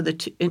in terms of the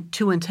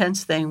too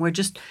intense thing, we're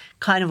just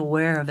kind of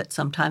aware of it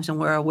sometimes, and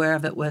we're aware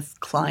of it with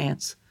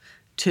clients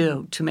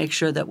too, to make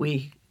sure that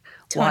we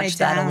Tone watch it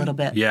that a down. little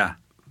bit. Yeah.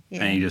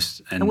 Yeah. And you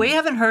just And we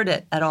haven't heard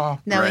it at all.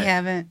 No, Right. we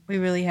haven't. We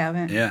really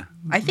haven't. yeah.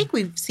 I think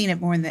we've seen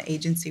it more in the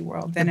agency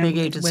world The than big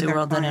with agency our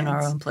world than in our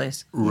clients. own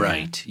place.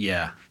 Right.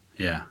 Yeah.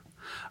 Yeah.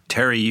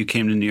 Terri, you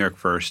came to New York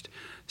first.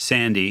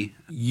 Sandy,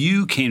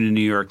 you came to New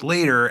York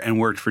later and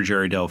worked for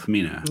Jerry Della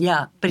Femina.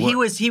 Yeah, but he What-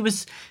 was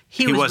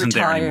wasn't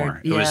retired. there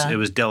anymore. Yeah. It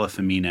was Della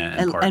Femina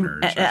and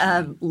Partners. or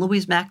something.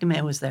 Louise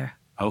McNamara was there.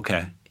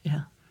 Okay.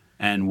 Yeah.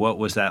 And what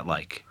was that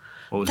like?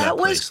 What was that That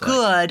was place like?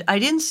 good. I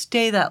didn't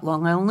stay that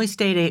long. I only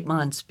stayed 8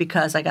 months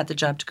because I got the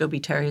job to go be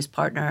Terry's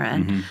partner,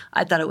 and Mm-hmm.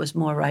 I thought it was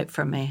more right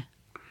for me.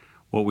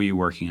 What were you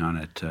working on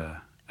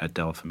at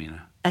Della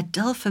Femina? At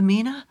Della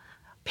Femina,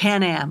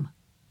 Pan Am.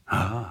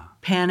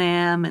 Pan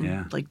Am and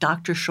Yeah. like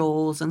Dr.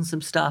 Scholl's and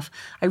some stuff.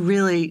 I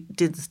really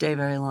didn't stay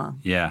very long.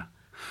 Yeah.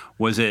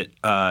 Was it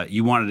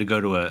you wanted to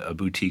go to a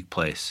boutique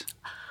place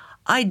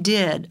I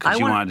did. because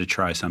you wanted to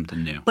try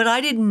something new? But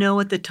I didn't know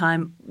at the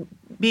time,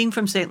 being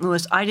from St.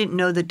 Louis, I didn't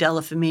know that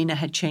Della Femina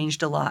had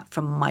changed a lot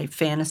from my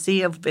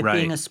fantasy of it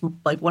Right. being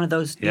like one of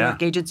those New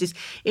York agencies.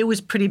 It was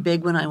pretty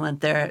big when I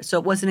went there, so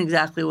it wasn't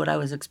exactly what I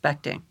was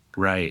expecting.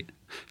 Right.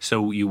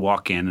 So you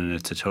walk in and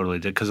it's a totally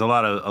because a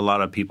lot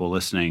of people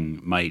listening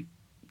might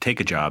take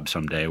a job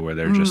someday where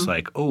they're just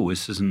like, oh,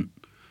 this isn't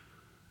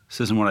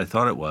what I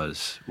thought it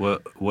was.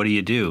 What do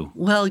you do?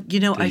 Well,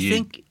 I you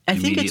think it's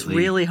immediately-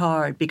 really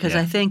hard because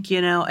Yeah. I think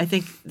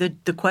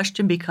the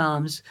question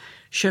becomes,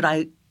 should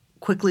I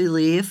quickly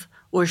leave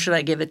or should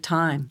I give it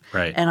time?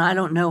 Right. And I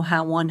don't know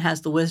how one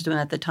has the wisdom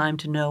at the time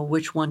to know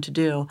which one to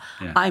do.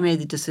 Yeah. I made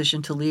the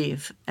decision to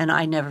leave, and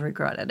I never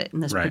regretted it in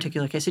this Right.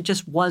 particular case. It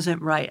just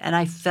wasn't right, and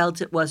I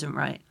felt it wasn't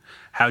right.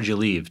 How'd you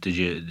leave?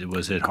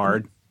 Was it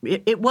hard?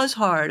 It was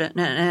hard,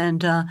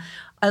 and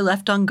I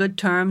left on good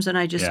terms, and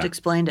I just Yeah.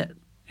 explained it.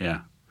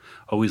 Yeah.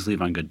 Always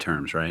leave on good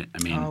terms, right?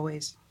 I mean,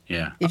 Always.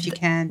 yeah. If you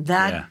can.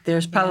 Yeah.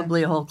 There's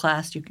probably a whole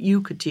class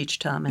you could teach,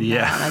 Tom. In Yeah.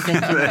 that. And I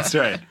think That's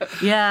right.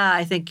 Yeah,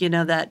 I think,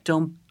 that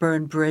don't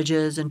burn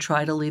bridges and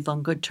try to leave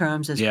on good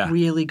terms is Yeah.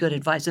 really good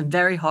advice and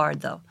very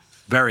hard, though.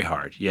 Very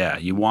hard. Yeah.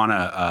 You want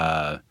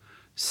to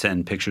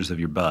send pictures of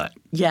your butt,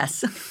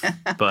 Yes.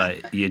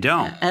 but you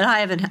don't.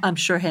 And I'm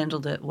sure,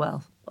 handled it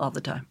well all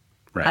the time.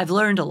 Right. I've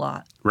learned a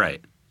lot. Right.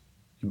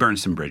 You burn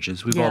some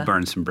bridges. We've all Yeah.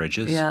 burned some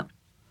bridges. Yeah.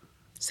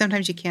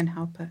 Sometimes you can't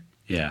help it,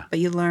 Yeah. but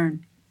you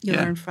learn. You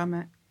Yeah. learn from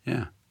it.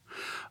 Yeah.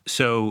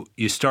 So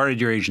you started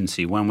your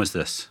agency. When was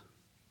this?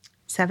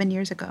 7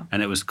 years ago.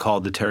 And it was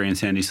called the Terri and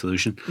Sandy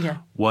Solution. Yeah.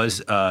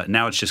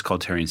 Now it's just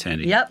called Terri and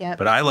Sandy. Yep.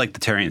 But I like the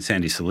Terri and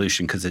Sandy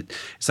Solution because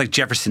it's like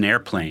Jefferson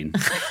Airplane.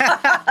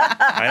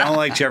 I don't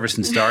like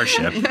Jefferson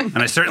Starship, and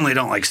I certainly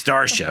don't like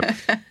Starship.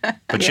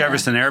 But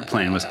Jefferson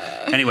Airplane was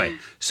anyway.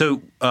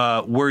 So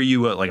were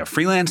you like a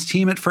freelance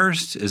team at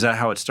first? Is that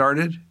how it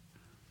started?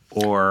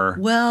 Or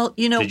Well,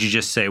 did you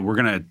just say we're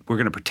gonna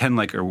pretend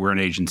like we're an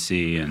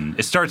agency and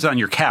it starts on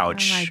your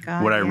couch? Oh my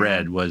God, what I yeah.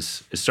 read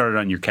was it started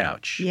on your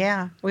couch.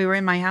 Yeah. We were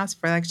in my house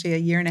for actually a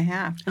year and a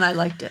half. and I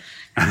liked it.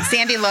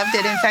 Sandy loved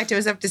it. In fact, it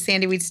was up to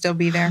Sandy. We'd still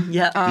be there.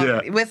 Yeah.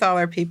 Yeah. With all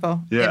our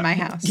people Yeah. in my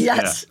house.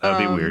 Yes. Yeah,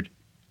 that'd be weird.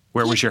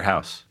 Where was your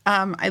house?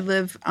 I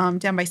live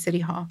down by City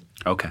Hall.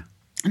 Okay.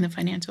 In the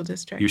financial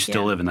district. You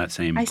still live in that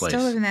same place? I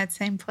still live in that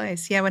same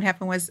place. Yeah, what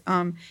happened was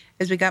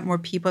as we got more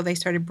people, they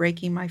started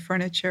breaking my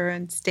furniture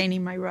and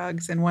staining my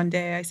rugs. And one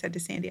day I said to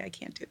Sandy, I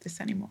can't do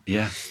this anymore.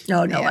 Yeah.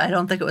 No, I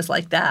don't think it was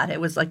like that.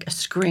 It was like a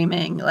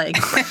screaming, like,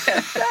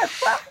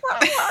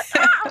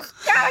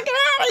 gotta get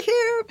out of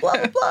here, blah,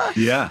 blah, blah.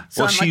 Yeah.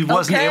 So well, I'm she like,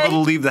 wasn't okay. able to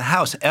leave the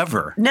house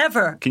ever.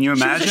 Never. Can you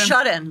imagine? She was a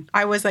shut-in.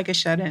 I was like a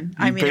shut-in.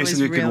 You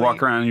basically could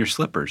walk around in your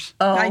slippers.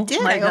 Oh, I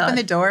did. my I God. opened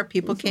the door.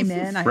 People came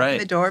in. I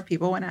opened the door.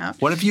 People went out.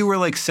 What if you were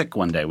like sick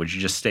one day? Would you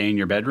just stay in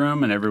your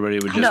bedroom and everybody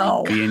would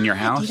just be in your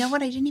house? You know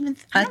what? I didn't even.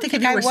 I think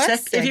if you were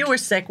sick, if you were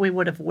sick, we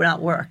would have not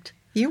worked.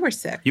 You were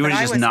sick. You would have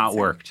but I just wasn't not sick.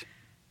 worked.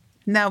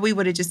 No, we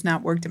would have just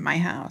not worked at my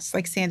house,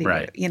 like Sandy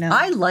Right. would. You know,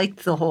 I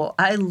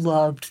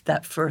loved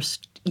that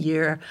first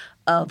year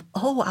of,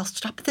 I'll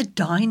stop at the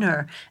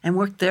diner and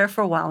work there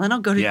for a while. Then I'll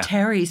go to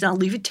Terri's and I'll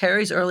leave at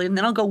Terri's early and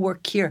then I'll go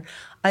work here.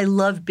 I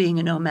loved being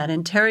a nomad.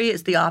 And Terri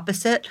is the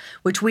opposite,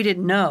 which we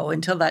didn't know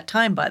until that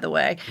time, by the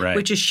way,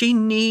 which is she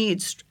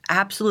needs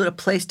absolute a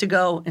place to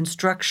go and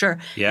structure.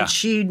 Yeah. And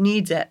she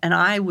needs it. And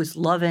I was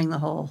loving the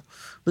whole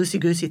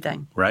loosey-goosey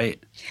thing.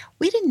 Right.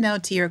 we didn't know,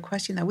 to your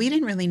question, though, we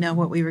didn't really know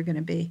what we were going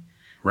to be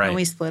when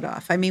we split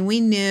off. I mean, we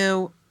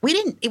knew.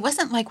 It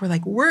wasn't like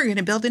we're going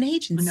to build an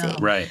agency. No.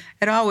 Right.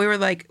 At all. We were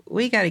like,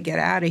 we got to get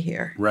out of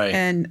here. Right.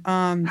 And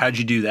how'd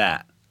you do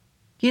that?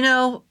 You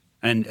know.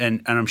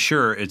 And I'm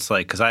sure it's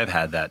like, because I've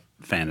had that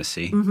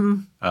fantasy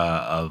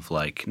of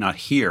like, not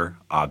here,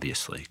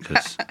 obviously,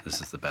 because this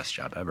is the best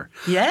job ever.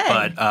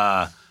 Yeah.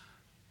 But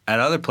at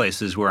other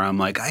places where I'm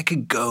like, I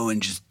could go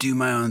and just do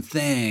my own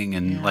thing.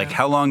 And like,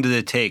 how long did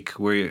it take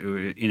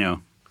where,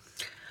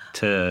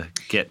 to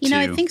get to?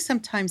 I think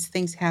sometimes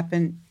things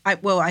happen. I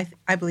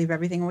believe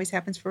everything always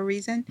happens for a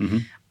reason. Mm-hmm.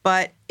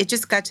 But it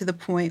just got to the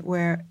point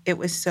where it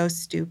was so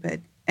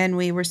stupid. And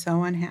we were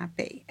so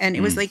unhappy. And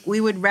it was like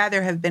we would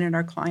rather have been at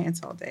our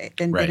clients all day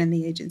than been in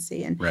the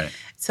agency. And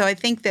so I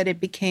think that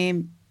it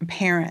became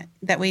apparent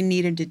that we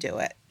needed to do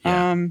it.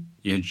 Yeah.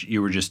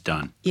 You were just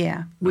done.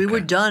 Yeah. We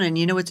were done. And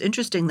it's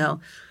interesting, though,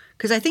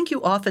 because I think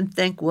you often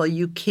think, well,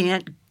 you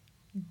can't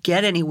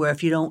get anywhere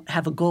if you don't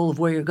have a goal of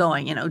where you're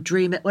going.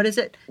 Dream it. What is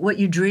it? What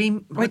you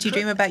dream. What you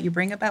dream about, you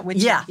bring about.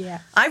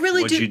 I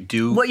really do. What you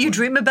do. What you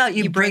dream about,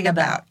 you bring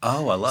about.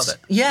 Oh, I love it.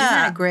 Yeah. Isn't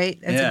that great?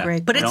 That's a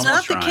great. But it's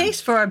not the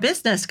case for our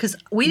business because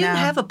we didn't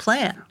have a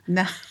plan.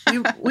 No.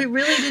 we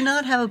really did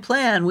not have a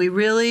plan. We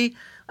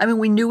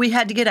knew we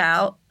had to get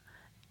out.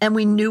 And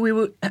we knew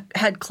we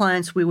had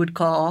clients we would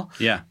call.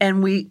 Yeah.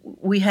 And we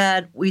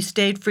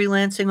stayed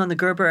freelancing on the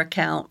Gerber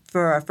account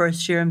for our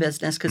first year in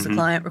business because the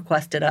client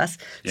requested us.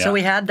 Yeah. So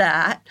we had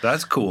that.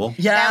 That's cool.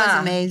 Yeah. That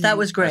was amazing. That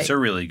was great. That's a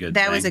really good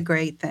thing. That was a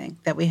great thing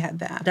that we had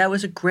that. That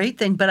was a great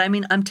thing. But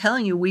I'm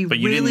telling you, But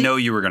you didn't know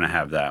you were going to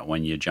have that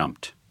when you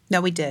jumped. No,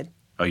 we did.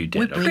 Oh, you did?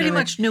 We pretty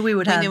much knew we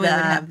would have that. We knew we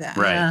would have that.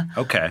 Right. Yeah.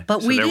 Okay.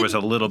 But so there was a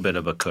little bit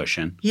of a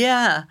cushion.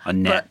 Yeah. A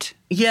net.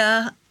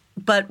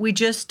 But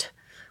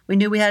we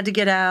knew we had to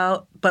get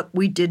out, but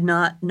we did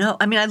not know.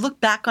 I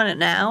look back on it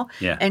now,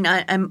 and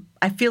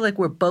I feel like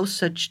we're both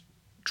such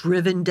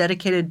driven,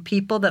 dedicated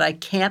people that I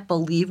can't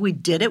believe we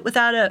did it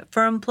without a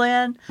firm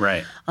plan.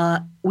 Right.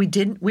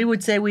 We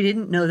would say we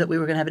didn't know that we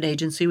were going to have an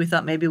agency. We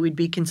thought maybe we'd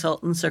be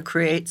consultants or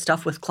create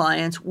stuff with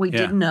clients. We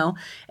didn't know.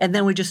 And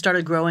then we just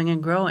started growing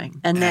and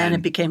growing. And then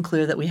it became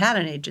clear that we had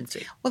an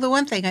agency. Well, the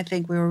one thing I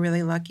think we were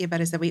really lucky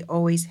about is that we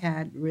always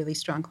had really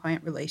strong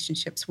client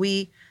relationships.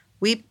 We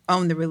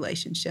own the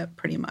relationship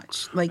pretty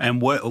much.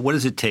 And what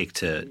does it take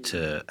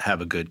to have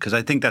a good? Because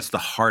I think that's the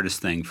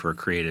hardest thing for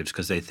creatives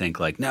because they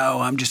think like,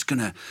 no, I'm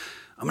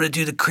gonna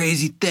do the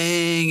crazy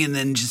thing and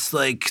then just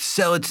like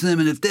sell it to them,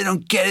 and if they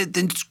don't get it,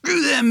 then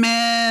screw them,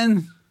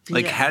 man.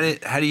 Like how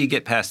do you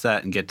get past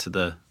that and get to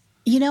the?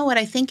 You know what?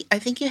 I think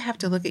you have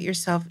to look at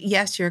yourself.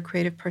 Yes, you're a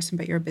creative person,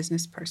 but you're a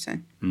business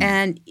person,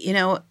 and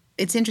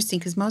it's interesting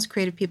because most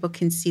creative people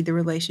can see the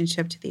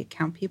relationship to the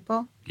account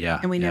people. Yeah,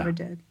 and we never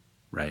did.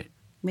 Right.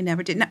 We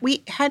never did.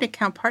 We had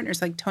account partners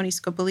like Tony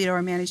Scopolito,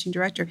 our managing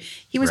director.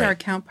 He was our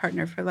account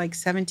partner for like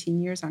 17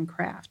 years on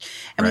Craft.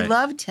 And we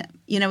loved him.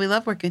 We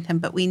loved working with him,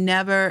 but we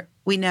never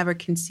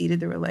conceded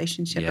the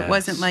relationship. Yes. It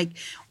wasn't like,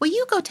 well,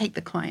 you go take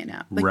the client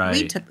out. Like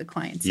we took the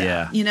clients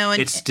out. And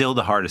it's still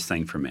the hardest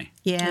thing for me.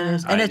 Yeah.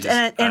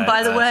 And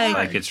by the way,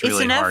 it's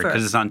really hard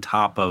because it's on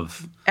top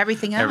of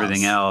everything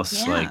else.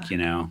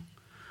 Yeah.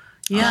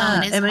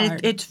 Yeah,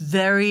 it's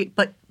very.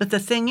 But the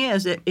thing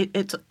is,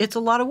 it's a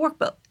lot of work.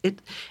 But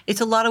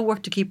it's a lot of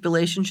work to keep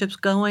relationships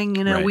going.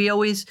 We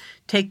always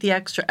take the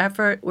extra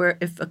effort. Where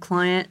if a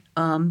client,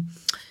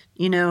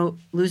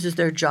 loses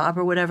their job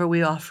or whatever,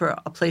 we offer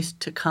a place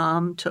to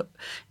come to,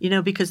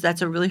 because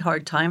that's a really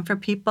hard time for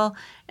people.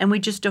 And we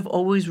just have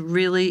always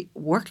really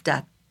worked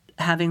at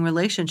having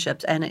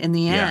relationships, and in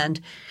the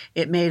end,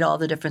 it made all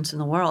the difference in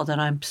the world.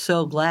 And I'm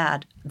so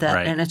glad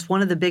that, and it's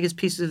one of the biggest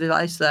pieces of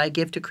advice that I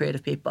give to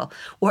creative people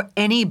or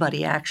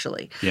anybody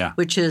actually,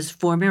 which is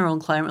form your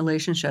own client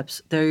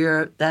relationships.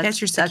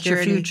 That's your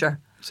future.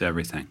 It's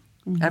everything.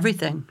 Mm-hmm.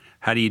 Everything.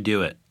 How do you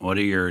do it?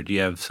 Do you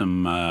have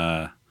some?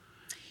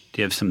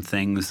 Do you have some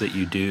things that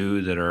you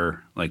do that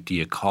are like, do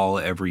you call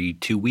every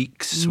 2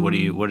 weeks?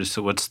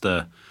 What's the?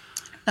 I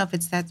don't know if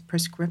it's that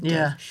prescriptive.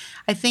 Yeah.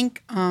 I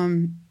think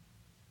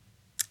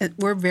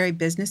we're very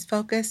business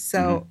focused,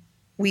 so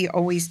we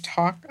always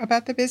talk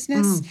about the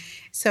business.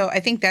 So I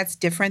think that's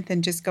different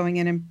than just going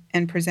in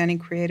and presenting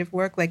creative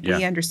work. Like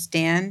we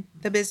understand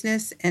the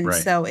business, and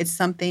so it's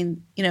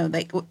something,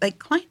 like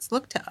clients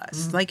look to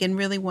us like and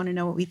really want to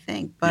know what we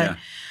think. But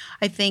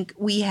I think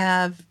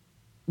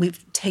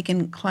we've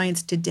taken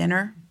clients to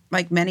dinner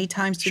like many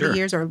times through the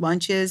years, or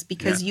lunches,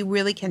 because you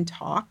really can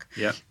talk.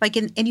 Yeah. Like,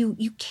 and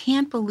you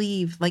can't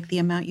believe like the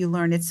amount you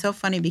learn. It's so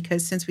funny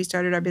because since we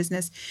started our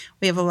business,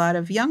 we have a lot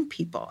of young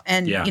people,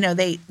 and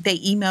they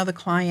email the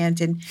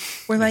client, and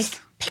we're like,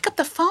 pick up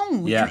the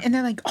phone. Yeah. And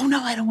they're like, oh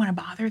no, I don't want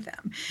to bother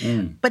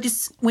them. But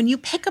it's when you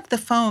pick up the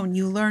phone,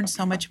 you learn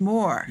so much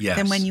more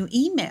than when you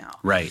email.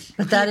 Right.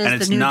 But that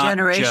is the new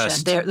generation.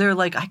 Just, they're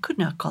like, I could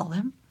not call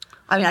him.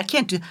 I mean, I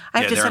can't do. I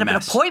have to set up an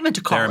appointment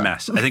to call them. They're a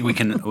mess. I think we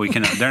can.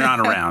 They're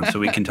not around, so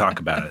we can talk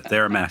about it.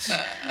 They're a mess.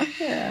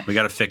 Yeah. We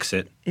got to fix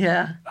it.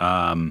 Yeah.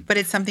 But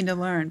it's something to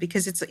learn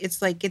because it's the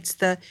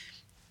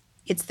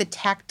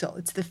tactile,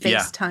 it's the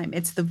face time,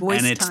 it's the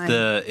voice time,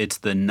 and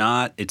it's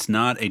not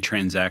a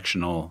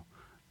transactional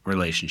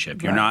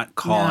relationship. You're not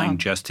calling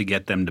just to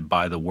get them to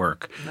buy the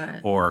work,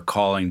 or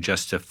calling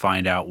just to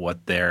find out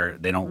what they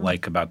don't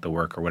like about the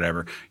work or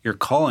whatever. You're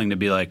calling to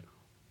be like,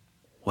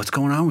 what's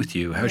going on with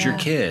you? How's your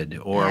kid?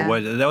 Or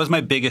what? That was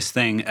my biggest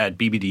thing at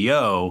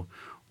BBDO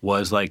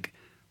was like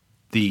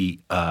the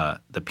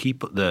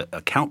people, the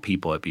account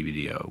people at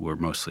BBDO were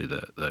mostly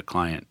the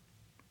client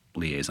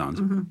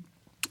liaisons.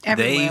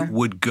 They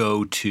would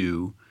go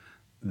to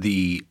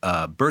the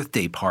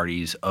birthday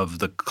parties of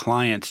the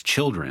client's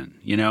children.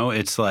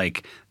 It's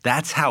like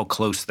that's how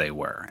close they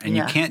were. And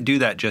you can't do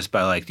that just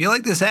by like, do you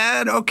like this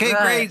ad? Okay,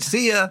 great,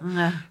 see ya.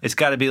 It's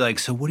got to be like,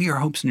 so what are your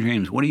hopes and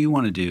dreams? What do you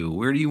want to do?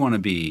 Where do you want to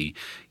be?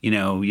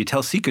 You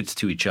tell secrets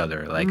to each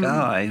other, like, oh,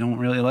 I don't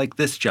really like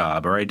this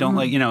job, or I don't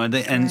like, and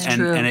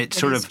it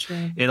sort of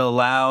it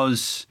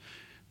allows.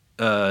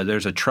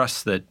 There's a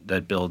trust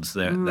that builds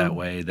that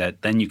way,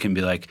 that then you can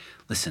be like,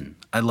 listen,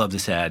 I love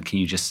this ad. Can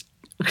you just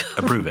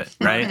approve it,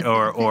 right?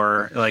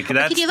 or like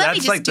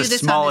that's like the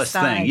smallest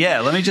thing.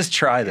 Yeah, let me just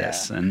try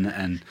this.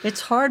 And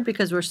it's hard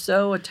because we're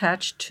so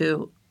attached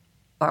to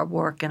our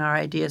work and our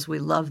ideas. We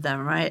love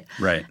them, right?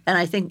 Right. And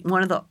I think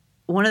one of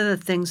the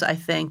things I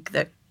think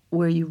that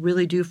where you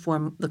really do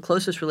form the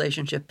closest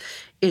relationship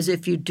is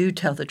if you do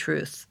tell the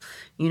truth,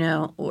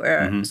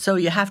 so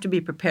you have to be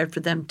prepared for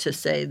them to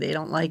say they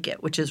don't like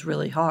it, which is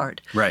really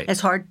hard. Right.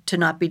 It's hard to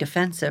not be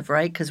defensive,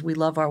 right? Because we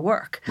love our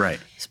work. Right.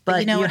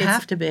 But you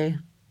have to be.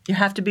 You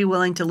have to be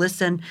willing to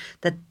listen,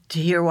 to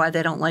hear why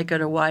they don't like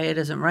it or why it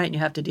isn't right, and you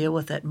have to deal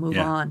with it and move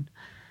on.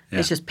 Yeah.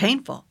 It's just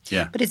painful.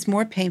 Yeah. But it's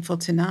more painful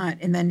to not,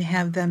 and then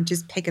have them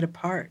just pick it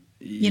apart.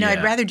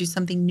 I'd rather do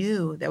something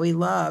new that we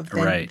love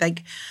than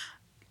like,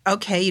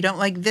 okay, you don't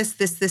like this,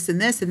 and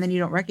this, and then you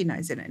don't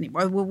recognize it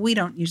anymore. Well, we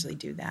don't usually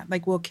do that.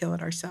 Like, we'll kill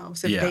it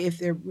ourselves if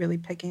they're really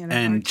picking it apart.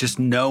 And just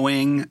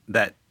knowing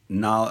that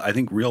I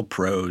think real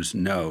pros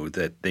know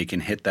that they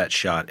can hit that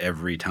shot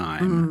every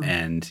time.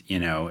 And,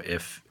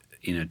 if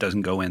it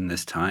doesn't go in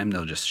this time,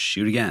 they'll just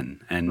shoot again.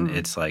 And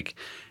it's like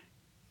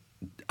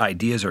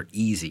ideas are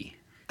easy.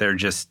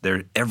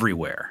 They're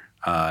everywhere.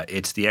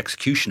 It's the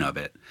execution of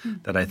it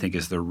that I think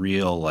is the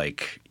real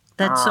like.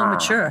 That's so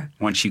mature.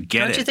 Once you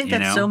get it, don't you think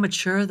that's so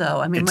mature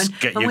though? I mean,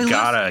 when we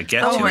gotta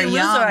get to it. We lose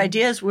our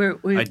ideas.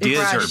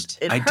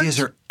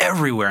 Ideas are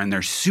everywhere, and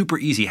they're super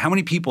easy. How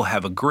many people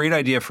have a great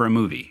idea for a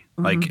movie,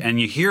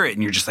 and you hear it,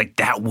 and you're just like,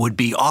 that would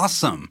be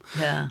awesome.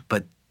 Yeah.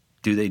 But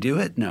do they do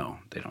it? No,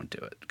 they don't do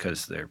it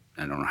because I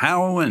don't know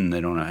how, and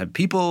they don't have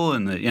people,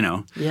 and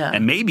Yeah.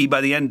 And maybe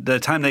by the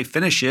time they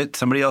finish it,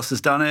 somebody else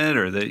has done it,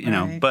 or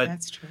But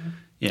that's true.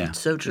 Yeah,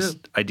 it's so true.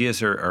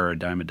 Ideas are a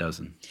dime a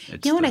dozen.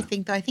 What I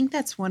think though? I think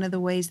that's one of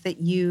the ways that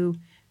you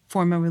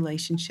form a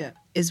relationship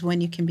is when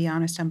you can be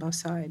honest on both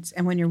sides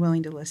and when you're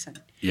willing to listen.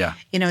 Yeah.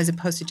 As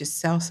opposed to just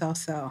sell.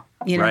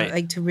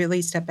 Like to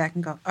really step back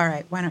and go, all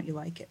right, why don't you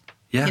like it?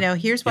 Yeah.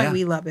 Here's why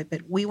we love it,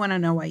 but we want to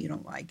know why you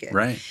don't like it.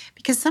 Right.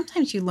 Because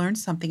sometimes you learn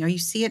something or you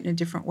see it in a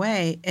different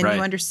way and you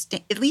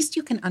understand, at least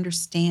you can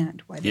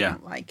understand why they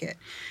don't like it.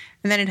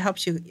 And then it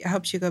helps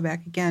you go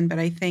back again. But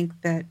I think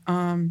that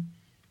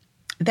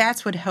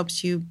that's what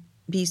helps you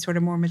be sort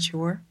of more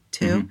mature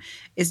too,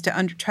 is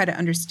to try to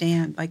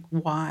understand like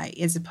why,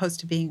 as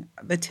opposed to being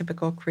the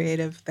typical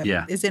creative that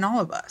is in all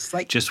of us.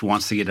 Like just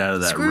wants to get out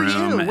of that screw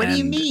room. You. What do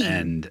you mean?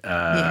 And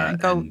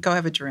go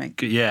have a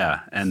drink.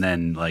 Yeah, and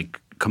then like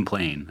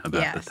complain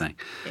about the thing.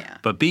 Yeah.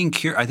 But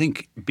I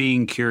think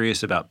being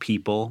curious about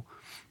people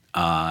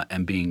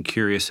and being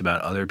curious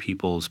about other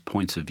people's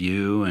points of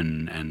view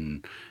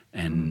and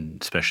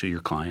especially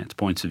your clients'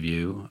 points of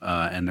view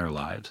and their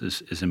lives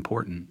is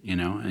important,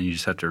 and you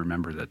just have to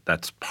remember that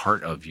that's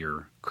part of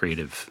your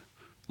creative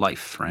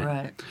life,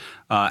 right?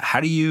 Right. How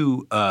do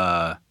you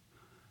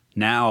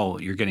now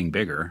you're getting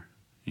bigger,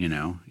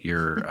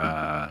 you're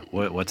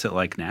what's it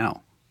like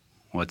now?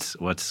 What's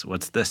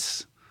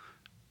this?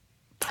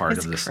 part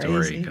It's of the crazy.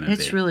 story going to be?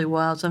 It's really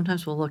wild.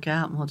 Sometimes we'll look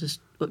out and we'll just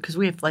 – because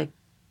we have like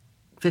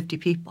 50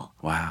 people.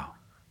 Wow.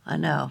 I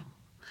know.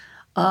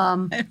 We're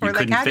like,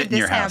 couldn't how fit did in this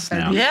your house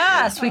happen? now.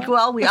 Yes.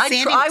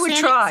 I would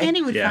try.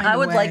 Sandy would Yeah. find I a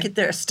would way. like it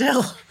there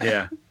still.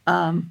 Yeah.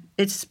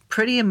 It's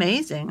pretty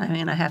amazing. I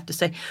mean, I have to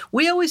say.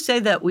 We always say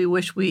that we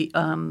wish we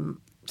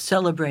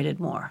celebrated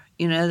more,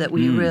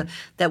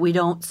 that we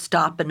don't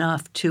stop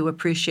enough to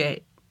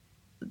appreciate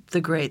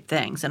the great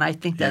things. And I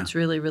think that's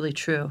really, really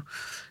true.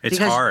 It's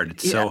hard.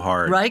 It's so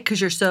hard. Right?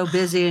 Because you're so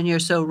busy and you're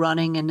so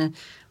running, and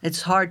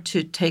it's hard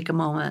to take a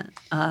moment.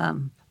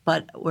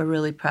 But we're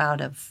really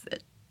proud of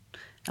it.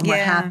 And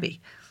we're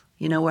happy.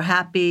 We're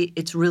happy.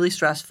 It's really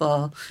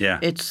stressful. Yeah.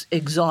 It's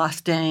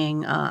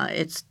exhausting.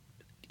 It's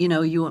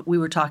we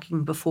were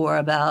talking before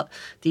about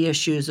the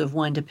issues of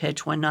when to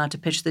pitch, when not to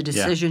pitch, the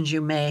decisions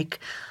you make.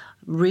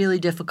 Really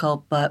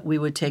difficult, but we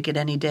would take it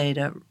any day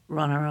to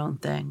run our own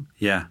thing.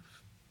 Yeah.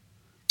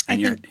 And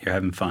you're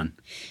having fun.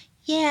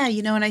 Yeah,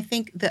 and I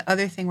think the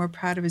other thing we're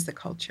proud of is the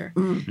culture.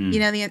 Mm-hmm.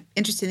 The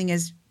interesting thing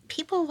is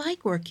people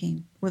like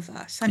working with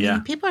us. I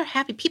mean, people are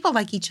happy. People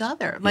like each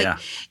other.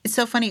 It's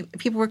so funny.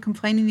 People were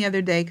complaining the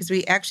other day because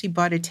we actually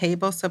bought a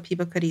table so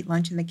people could eat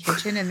lunch in the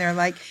kitchen, and they're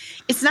like,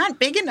 "It's not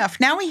big enough.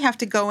 Now we have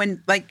to go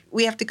in in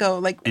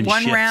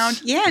one shifts.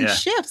 round, in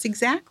shifts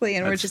exactly."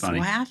 And we're That's just funny.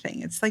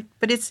 laughing. It's like,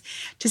 but it's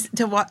just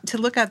to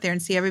look out there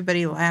and see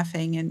everybody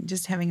laughing and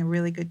just having a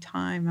really good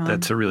time.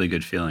 That's a really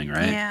good feeling,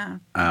 right?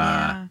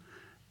 Yeah.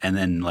 And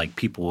then,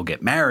 people will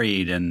get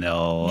married and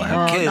they'll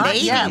have kids.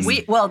 Not yet.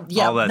 and Not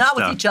stuff.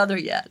 with each other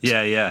yet.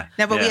 Yeah.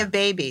 No, but we have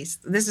babies.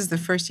 This is the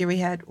first year we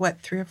had,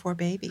 3 or 4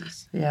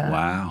 babies. Yeah.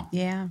 Wow.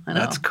 Yeah.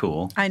 That's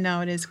cool. I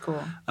know, it is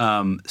cool.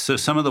 So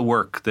some of the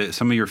work,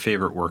 some of your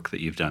favorite work that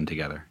you've done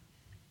together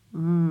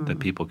that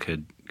people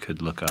could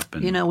look up.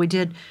 And we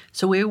did.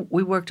 So we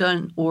worked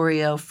on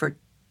Oreo for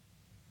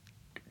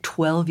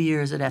 12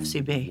 years at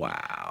FCB.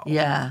 Wow.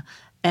 Yeah.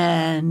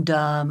 And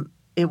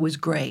it was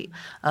great.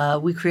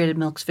 We created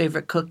Milk's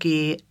favorite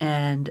cookie,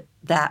 and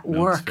that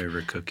Milk's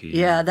favorite cookie.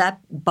 Yeah,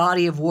 that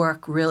body of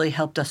work really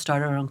helped us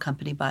start our own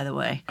company, by the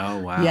way. Oh,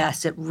 wow.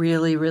 Yes, it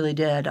really, really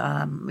did.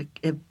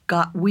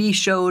 We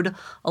showed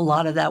a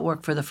lot of that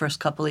work for the first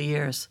couple of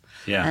years.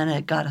 Yeah. And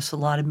it got us a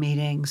lot of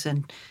meetings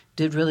and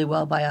did really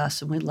well by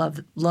us, and we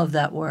love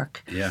that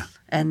work. Yeah.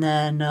 And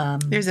then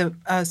there's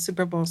a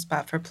Super Bowl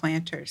spot for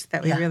Planters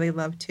that we really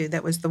love too.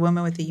 That was the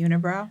woman with the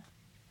unibrow.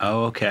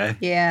 Oh, okay.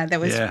 Yeah,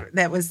 that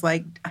was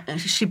like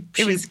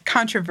it was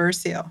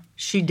controversial.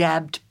 She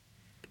dabbed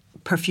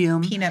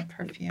perfume. Peanut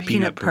perfume.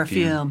 Peanut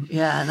perfume.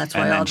 Yeah, and that's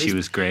why and then she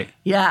was great.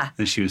 Yeah.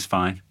 And she was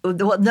fine.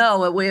 Well,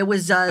 no, it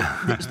was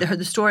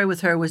the story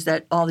with her was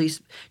that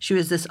she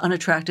was this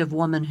unattractive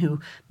woman who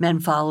men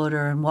followed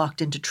her and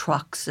walked into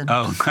trucks and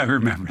Oh, I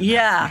remember.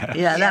 Yeah.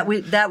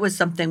 That was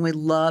something we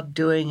loved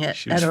doing it.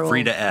 She was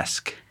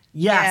Frida-esque.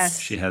 Yes.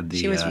 She had the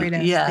She was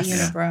Rita, yes. the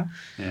unibrow.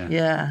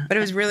 Yeah. But it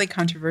was really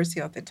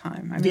controversial at the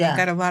time. I mean, it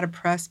got a lot of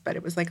press, but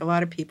it was like a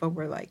lot of people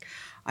were like,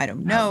 I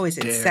don't know, is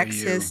it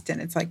sexist?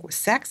 And it's like,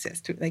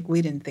 sexist. Like,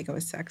 we didn't think it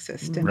was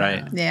sexist. And,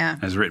 right. Yeah.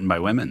 It was written by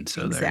women.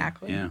 So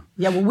exactly. Yeah,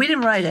 well, we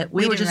didn't write it.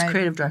 We were just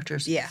creative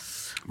directors. Yeah.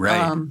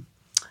 Right.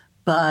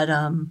 But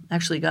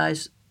actually,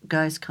 guys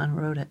kind of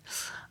wrote it.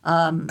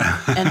 And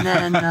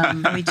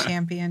then we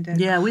championed it.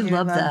 Yeah, we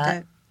loved that.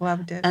 It.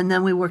 Loved it. And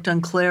then we worked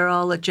on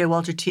Clairol at J.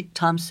 Walter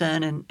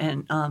Thompson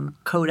and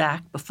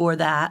Kodak before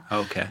that.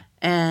 Okay.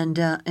 And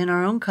in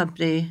our own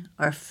company,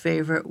 our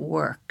favorite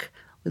work,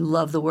 we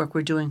love the work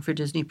we're doing for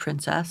Disney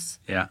Princess.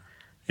 Yeah.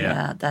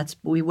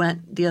 We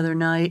went the other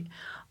night.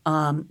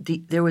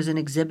 There was an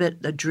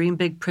exhibit, the Dream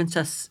Big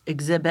Princess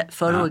exhibit,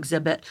 photo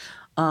exhibit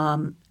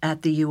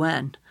at the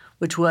UN,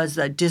 which was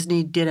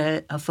Disney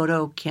did a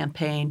photo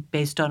campaign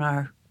based on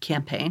our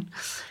campaign.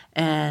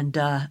 And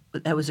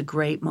that was a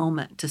great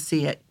moment to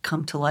see it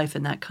come to life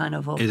in that kind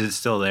of a... Is it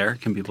still there?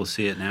 Can people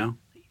see it now?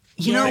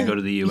 You know, they go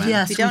to the UN?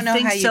 Yes, we don't know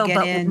how you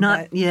get in,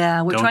 not. But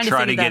yeah, we're don't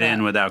trying to get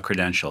in without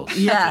credentials.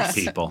 Yes,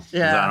 people. 'Cause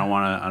yeah. I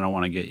don't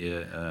want to get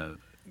you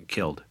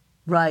killed.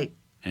 Right.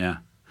 Yeah.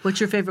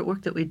 What's your favorite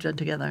work that we've done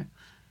together?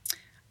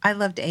 I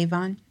loved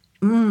Avon.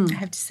 I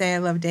have to say I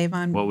loved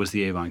Avon. What was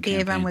the Avon campaign? The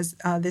Avon was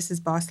This is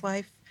Boss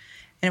Life,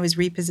 and it was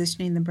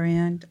repositioning the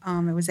brand.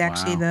 It was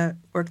actually the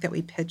work that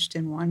we pitched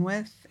and won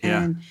with.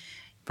 Yeah. And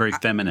very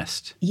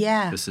feminist.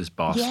 Yeah. This is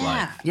Boss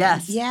Life.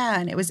 Yes. Yeah,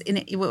 and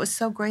what was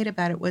so great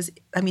about it was,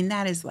 I mean,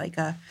 that is like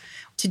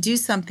to do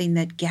something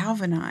that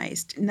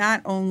galvanized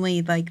not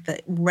only like the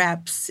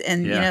reps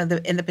and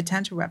the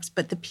potential reps,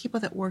 but the people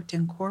that worked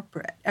in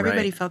corporate.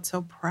 Everybody felt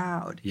so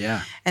proud.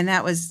 Yeah. And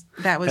that's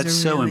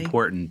so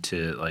important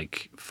to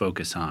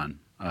focus on.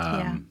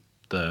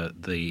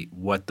 The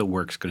what the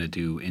work's going to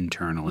do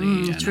internally.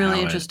 And it's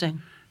really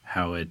interesting.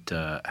 How it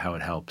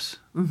helps.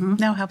 Mm-hmm.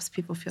 Now it helps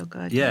people feel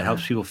good. Yeah, it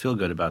helps people feel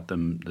good about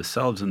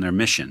themselves and their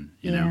mission.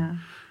 You know.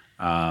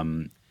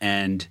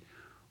 And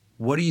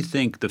what do you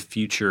think the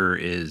future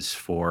is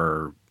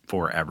for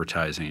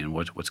advertising, and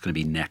what's going to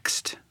be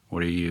next?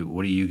 What are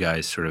you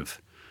guys sort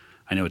of?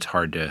 I know it's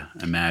hard to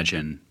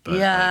imagine, but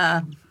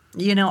I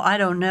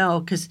don't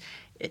know because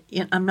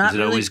I'm not. Is it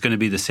really, always going to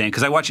be the same?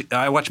 Because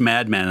I watch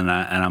Mad Men, and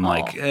I'm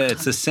like,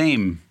 it's the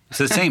same. It's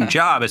the same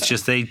job. It's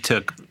just they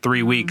took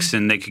 3 weeks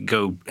and they could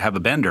go have a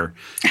bender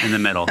in the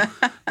middle.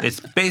 It's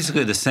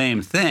basically the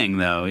same thing,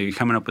 though. You're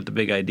coming up with the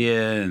big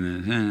idea,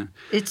 and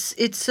it's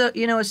so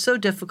it's so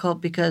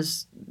difficult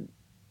because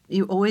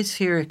you always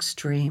hear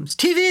extremes.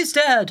 TV is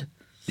dead.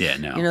 Yeah,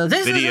 no.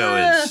 This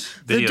video's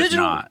digital,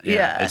 not.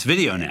 Yeah, it's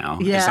video now.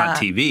 Yeah. It's not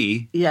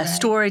TV. Yeah, right.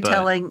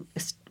 Storytelling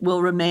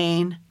will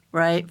remain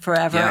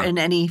forever in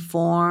any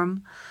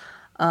form.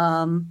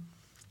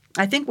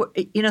 I think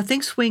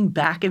things swing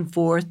back and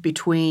forth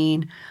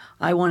between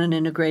I want an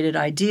integrated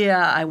idea,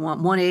 I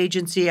want one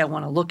agency, I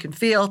want to look and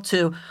feel,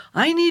 to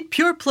I need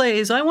pure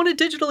plays, I want a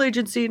digital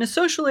agency and a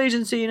social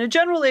agency and a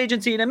general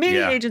agency and a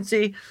media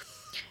agency.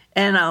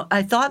 And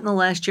I thought in the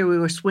last year we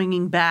were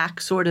swinging back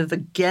sort of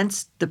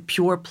against the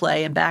pure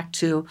play and back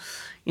to,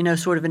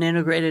 sort of an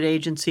integrated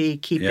agency,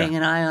 keeping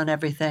an eye on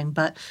everything.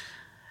 But,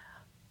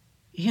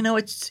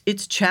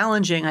 it's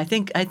challenging. I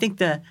think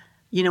the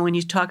when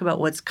you talk about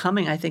what's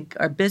coming, I think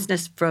our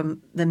business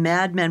from the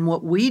Mad Men,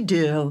 what we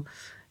do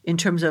in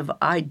terms of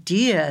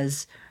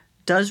ideas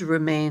does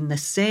remain the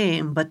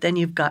same, but then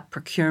you've got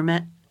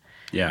procurement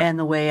and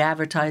the way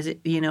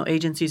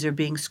agencies are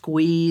being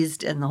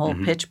squeezed and the whole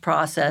pitch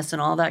process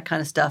and all that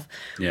kind of stuff,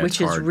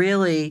 which is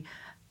really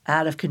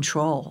out of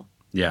control.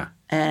 Yeah.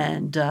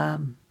 And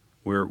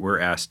we're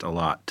asked a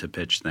lot to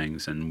pitch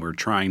things, and we're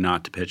trying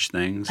not to pitch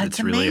things.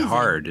 It's really amazing.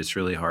 hard. It's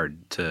really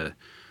hard to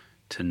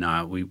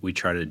not. We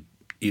try to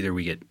either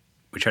we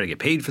try to get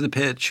paid for the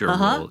pitch, or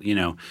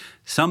we'll,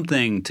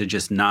 something to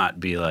just not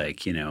be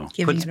like,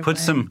 put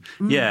some.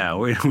 Yeah,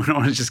 we don't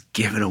want to just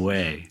give it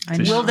away.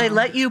 Will they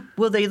let you?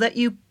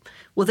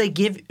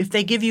 If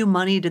they give you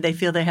money, do they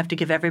feel they have to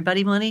give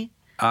everybody money?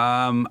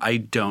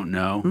 I don't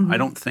know. I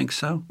don't think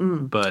so.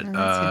 But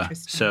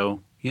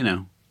so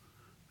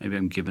maybe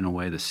I'm giving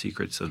away the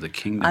secrets of the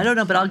kingdom. I don't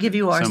know, but I'll give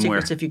you our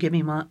secrets if you give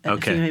me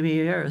if you give me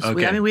yours.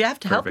 Okay. We have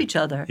to help each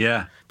other.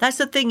 Yeah, that's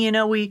the thing.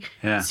 We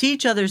see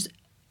each other's.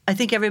 I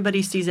think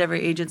everybody sees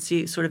every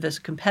agency sort of as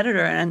a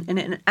competitor,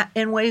 and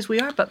in ways we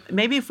are. But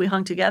maybe if we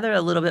hung together a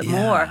little bit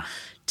more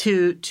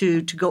to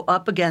go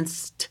up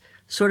against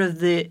sort of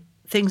the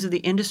things of the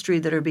industry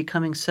that are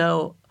becoming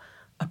so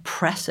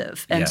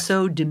oppressive and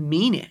so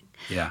demeaning.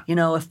 Yeah.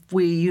 If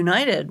we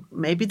united,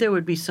 maybe there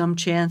would be some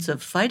chance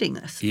of fighting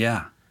this.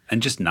 Yeah.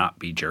 And just not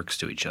be jerks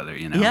to each other,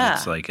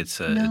 It's like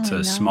it's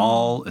a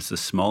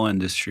small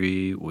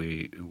industry.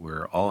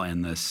 We're all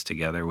in this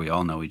together. We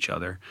all know each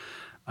other.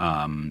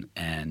 And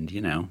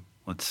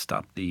let's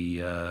stop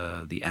the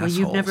assholes. Well,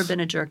 you've never been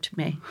a jerk to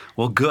me.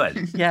 Well,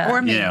 good. Yeah.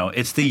 Or me.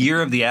 It's the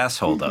year of the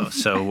asshole, though.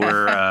 So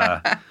we're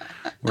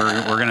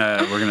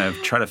gonna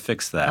try to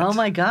fix that. Oh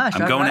my gosh!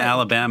 I'm going to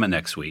Alabama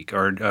next week,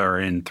 or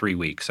in 3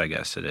 weeks, I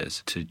guess it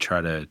is, to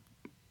try to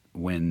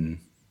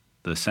win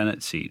the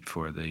Senate seat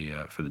for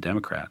the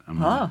Democrat. I'm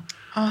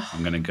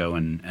going to go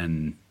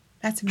and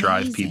That's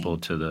drive people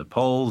to the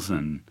polls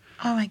and.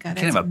 Oh my God!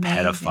 We can't have a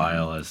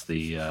pedophile as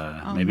the.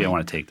 Maybe I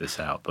want to take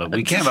this out, but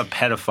we can't have a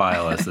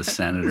pedophile as the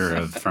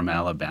senator from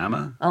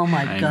Alabama. Oh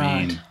my God!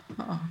 I mean,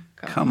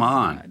 come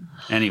on.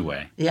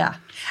 Anyway,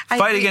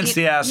 fight against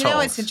the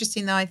assholes. It's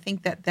interesting though. I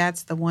think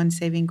that's the one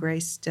saving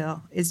grace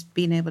still is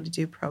being able to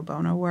do pro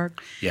bono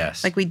work.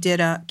 Yes. Like we did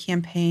a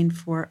campaign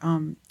for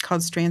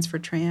called Strands for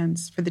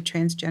Trans for the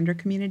transgender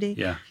community.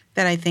 Yeah.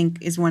 That I think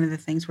is one of the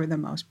things we're the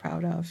most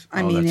proud of.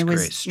 That's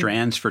great.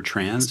 Strands for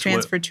Trans?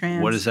 Strands for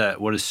Trans. What is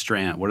that? What is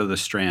strand? What are the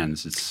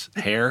strands? It's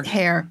hair?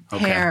 Hair.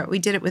 Okay. Hair. We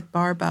did it with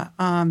Barba.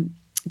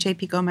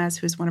 JP Gomez,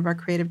 who's one of our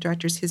creative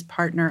directors, his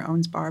partner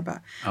owns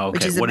Barba. Oh,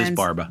 okay. What is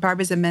Barba?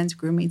 Barba's a men's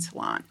grooming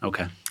salon.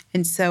 Okay.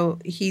 And so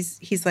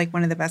he's like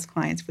one of the best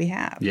clients we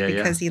have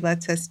because he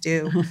lets us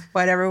do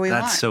whatever we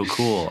want. That's so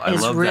cool. I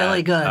love that. It's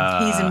really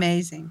good. He's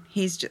amazing.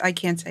 I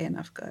can't say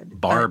enough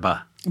good.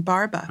 Barba.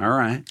 All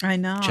right. I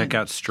know. Check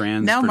out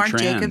Strands for Trans.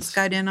 Mark Jacobs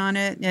got in on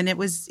it, and it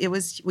was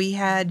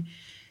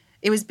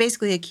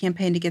basically a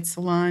campaign to get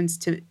salons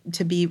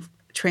to be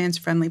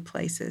trans-friendly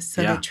places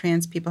so that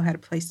trans people had a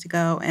place to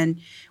go. And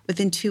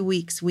within 2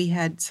 weeks, we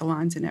had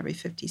salons in every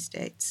 50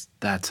 states.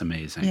 That's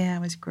amazing. Yeah,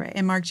 it was great.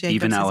 And Mark Jacobs.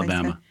 Even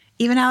Alabama.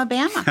 Even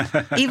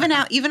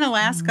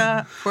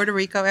Alaska, Puerto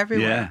Rico,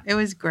 everywhere. Yeah. It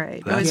was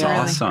great. That's it was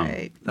awesome. really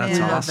great. That's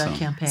I love awesome. that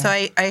campaign. So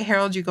I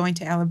herald you going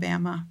to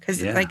Alabama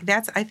because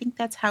I think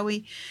that's how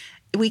we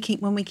can,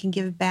 when we can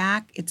give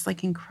back, it's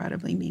like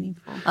incredibly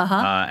meaningful.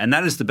 And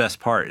that is the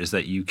best part, is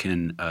that you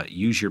can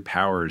use your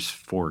powers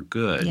for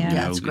good. Yeah,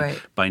 that's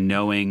great. By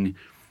knowing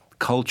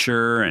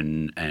culture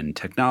and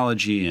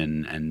technology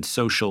and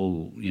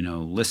social,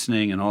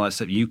 listening and all that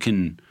stuff, you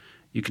can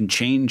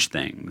change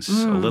things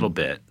a little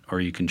bit, or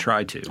you can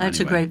try to.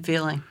 That's a great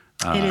feeling.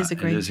 It is a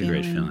great feeling. It is a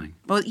great feeling.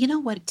 Well, you know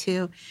what,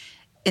 too?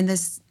 In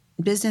this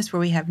business where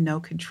we have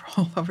no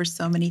control over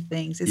so many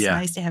things, it's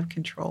nice to have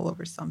control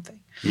over something.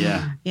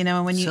 Yeah.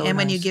 And when you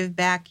when you nice. give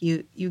back,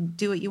 you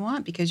do what you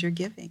want because you're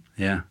giving.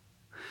 Yeah.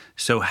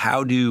 So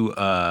how do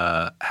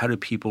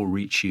people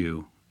reach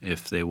you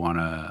if they want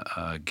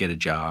to get a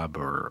job,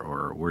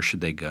 or where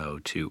should they go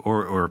to,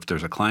 or if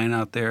there's a client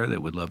out there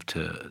that would love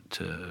to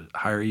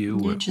hire you,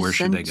 where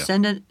should they go?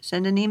 Send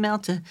an email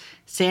to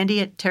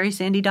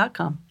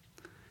sandy@terrisandy.com.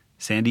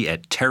 Sandy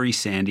at Terri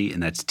Sandy,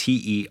 and that's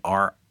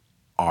TerriSandy.com.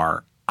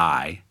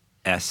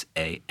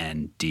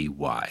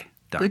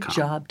 Good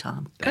job,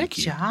 Tom. Thank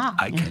you. Good job.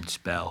 I can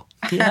spell.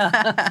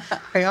 Yeah.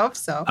 I hope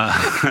so.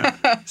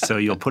 So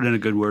you'll put in a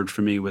good word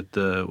for me with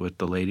the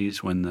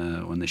ladies when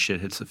the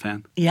shit hits the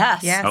fan?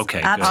 Yes. Yes. Okay,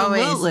 good.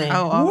 Absolutely.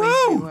 Always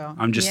we Woo! will.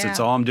 It's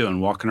all I'm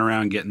doing, walking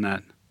around getting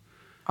that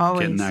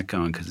Always.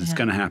 going, because it's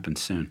going to happen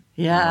soon.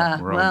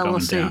 Yeah. We're all Well, going we'll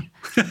see. down.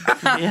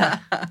 Yeah.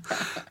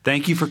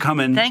 Thank you for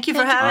coming. Thank you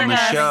for on having the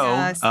us. show.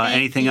 Yes, thank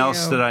Anything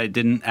else you. that I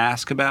didn't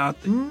ask about?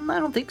 I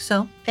don't think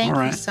so. Thank All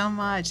right. you so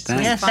much.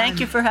 Thanks. Yeah. Fun. Thank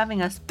you for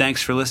having us.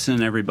 Thanks for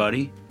listening,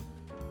 everybody.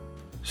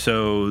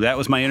 So that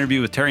was my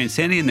interview with Terri and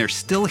Sandy, and they're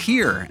still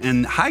here.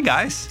 And hi,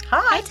 guys.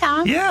 Hi,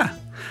 Tom. Yeah.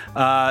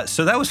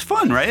 So that was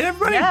fun, right,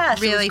 everybody? Yes.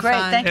 It was Really great.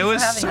 fun. Thank It you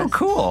was for having so us.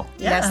 cool.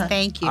 Yes, Yeah.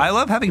 thank you. I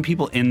love having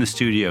people in the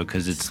studio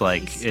because it's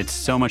it's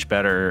so much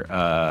better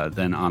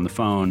than on the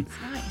phone.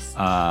 Nice.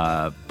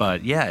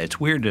 But yeah, it's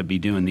weird to be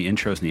doing the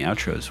intros and the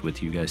outros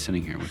with you guys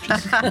sitting here, which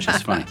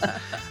is funny.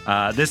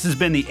 This has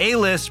been the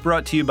A-List,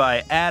 brought to you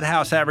by Ad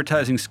House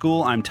Advertising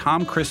School. I'm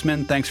Tom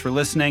Chrisman. Thanks for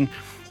listening.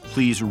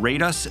 Please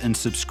rate us and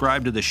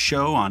subscribe to the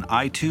show on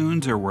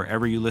iTunes or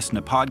wherever you listen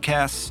to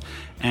podcasts.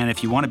 And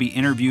if you want to be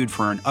interviewed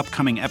for an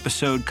upcoming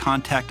episode,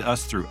 contact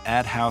us through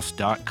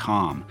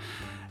adhouse.com.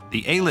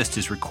 The A-List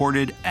is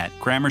recorded at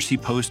Gramercy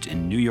Post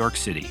in New York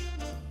City.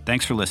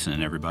 Thanks for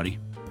listening, everybody.